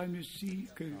book und seine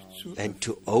Siegel zu and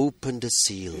to open the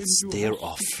seals öffnen. Du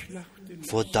thereof. hast geschlachten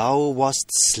For thou wast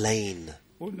slain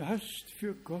und hast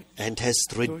für Gott and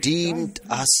hast redeemed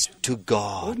us to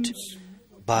God uns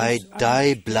by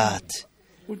thy blood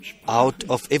und Sprachen out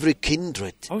of every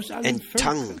kindred aus allen and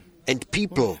tongue Völkern and und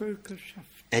people Völkerschaften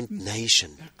and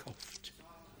nation, erkauft.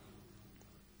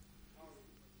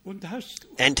 Und hast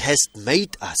and hast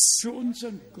made us für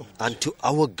unseren Gott unto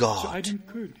our zu God einem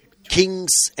König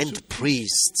kings and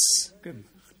priests, gemacht.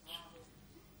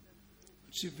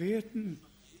 Sie werden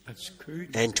als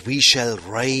König and we shall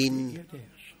reign Erde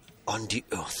herrschen. on the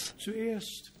earth.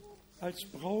 Zuerst als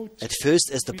Braut At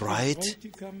first as the mit dem bride,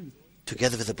 Bräutigam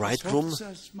together with the bridegroom,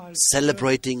 Hochzeitsmahl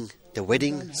celebrating the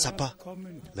wedding dann supper,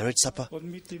 herabkommen marriage supper, und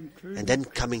mit dem König and then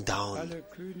coming down aller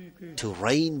Könige to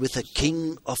reign with the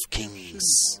King of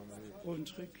Kings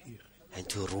und regieren. and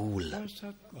to rule. Was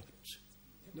hat Gott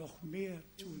noch mehr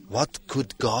tun? What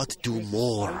could God do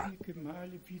more? Einige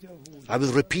Male wiederholen. I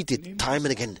will repeat it time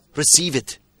and again. Receive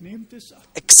it.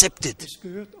 Accept it.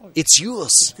 It's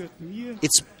yours.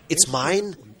 It's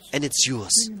mine and it's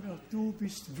yours.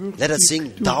 Let us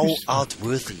sing, Thou art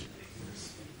worthy.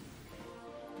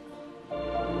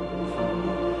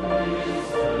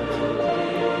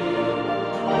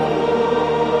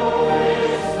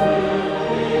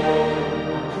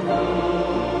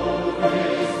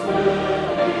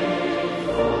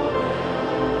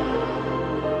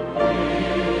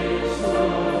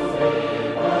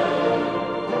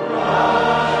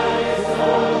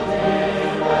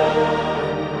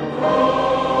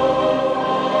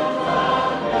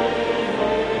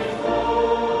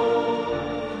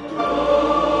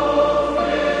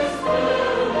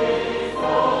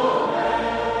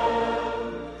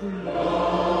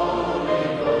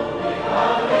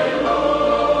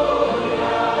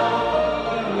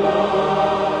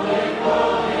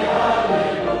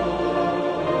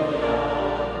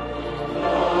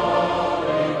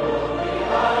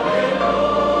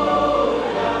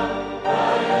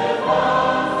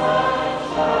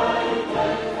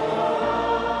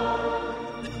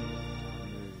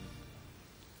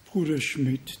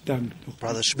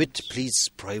 Brother Schmidt, please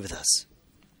pray with us.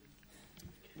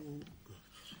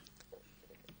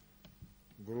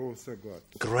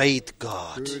 Great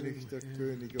God,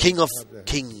 King of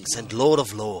kings and Lord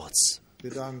of lords,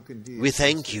 we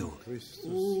thank you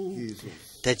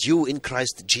that you in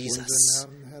Christ Jesus,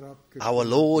 our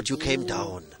Lord, you came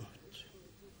down.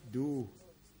 You,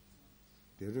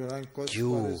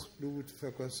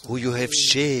 who you have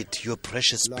shed your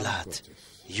precious blood,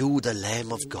 you, the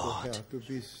Lamb of God,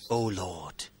 O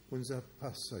Lord,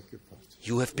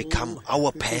 you have become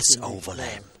our Passover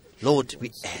Lamb. Lord,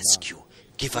 we ask you,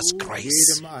 give us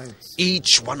grace,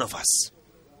 each one of us,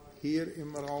 here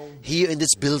in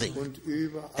this building,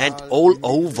 and all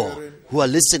over who are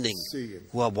listening,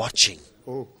 who are watching.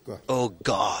 Oh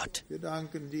God,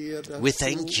 we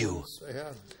thank you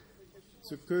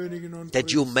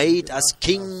that you made us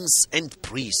kings and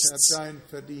priests.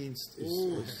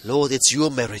 Lord, it's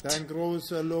your merit,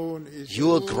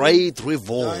 your great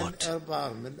reward,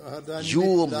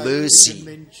 your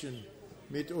mercy,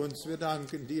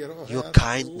 your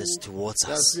kindness towards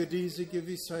us,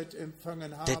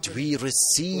 that we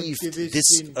received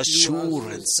this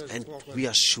assurance, and we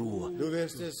are sure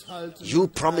you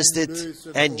promised it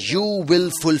and you will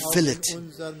fulfill it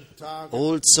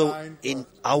also in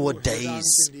our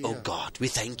days. Oh God, we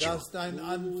thank you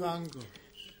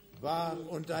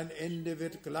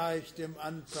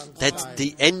that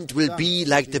the end will be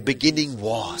like the beginning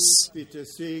was.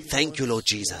 Thank you, Lord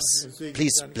Jesus.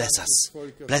 Please bless us.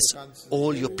 Bless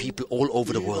all your people all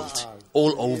over the world,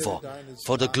 all over,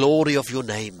 for the glory of your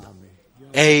name.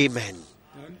 Amen.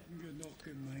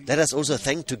 Let us also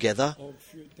thank together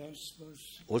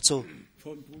also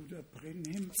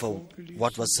for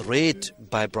what was read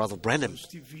by Brother Branham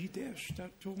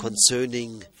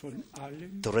concerning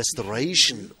the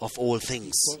restoration of all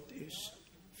things,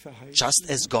 just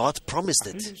as God promised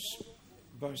it.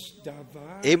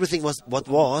 Everything what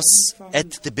was at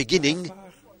the beginning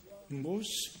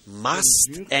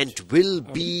must and will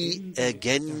be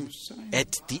again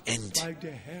at the end,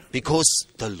 because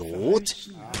the Lord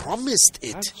promised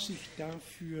it.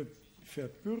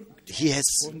 He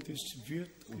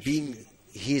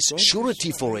is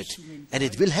surety for it, and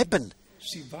it will happen.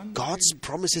 God's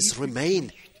promises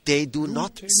remain. They do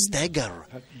not stagger.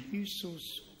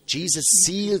 Jesus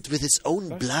sealed with his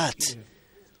own blood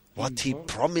what he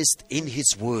promised in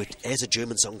his word, as a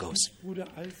German song goes.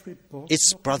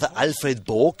 Is Brother Alfred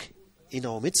Borg in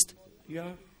our midst?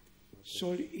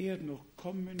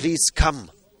 Please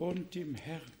come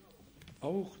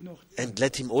and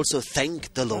let him also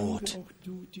thank the Lord.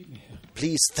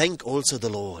 Please thank also the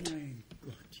Lord.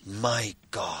 My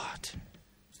God.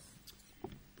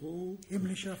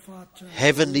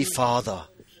 Heavenly Father,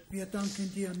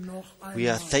 we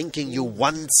are thanking you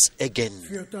once again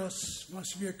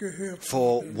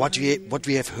for what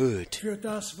we have heard,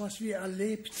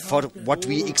 for what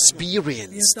we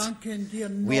experienced.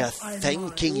 We are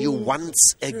thanking you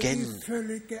once again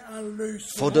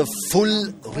for the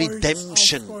full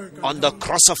redemption on the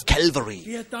cross of Calvary.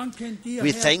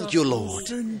 We thank you, Lord,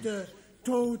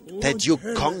 that you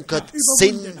conquered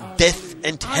sin, death,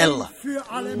 and hell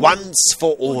once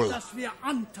for all,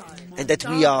 and that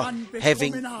we are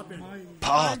having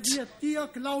part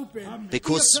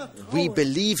because we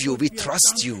believe you, we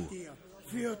trust you,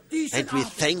 and we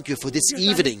thank you for this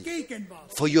evening,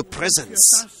 for your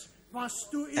presence,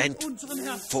 and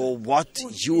for what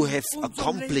you have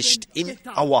accomplished in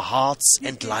our hearts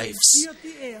and lives.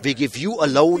 We give you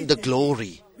alone the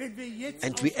glory.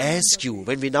 And we ask you,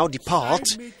 when we now depart,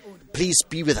 please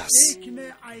be with us.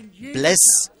 Bless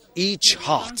each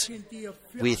heart.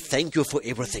 We thank you for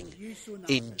everything.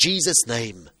 In Jesus'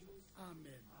 name,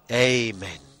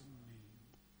 amen.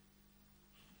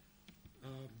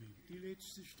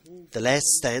 The last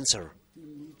stanza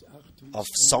of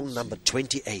song number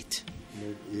 28.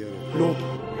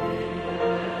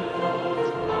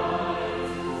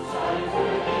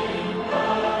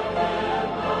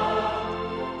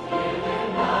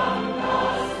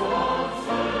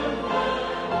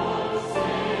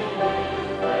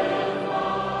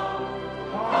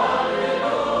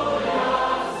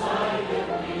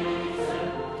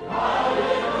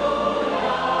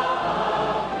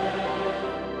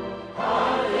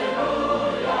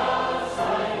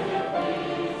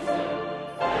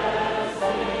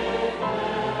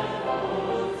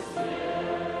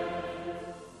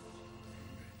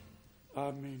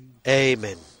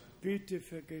 Amen.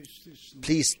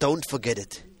 Please don't forget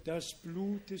it.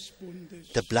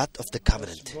 The blood of the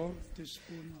covenant,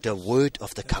 the word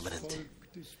of the covenant,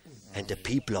 and the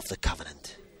people of the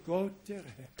covenant.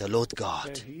 The Lord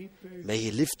God, may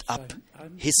He lift up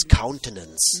His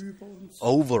countenance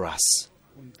over us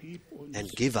and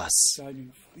give us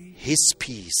His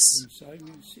peace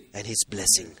and His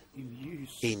blessing.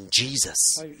 In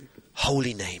Jesus'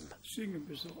 holy name.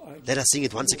 Let us sing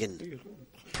it once again.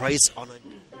 Praise, honor.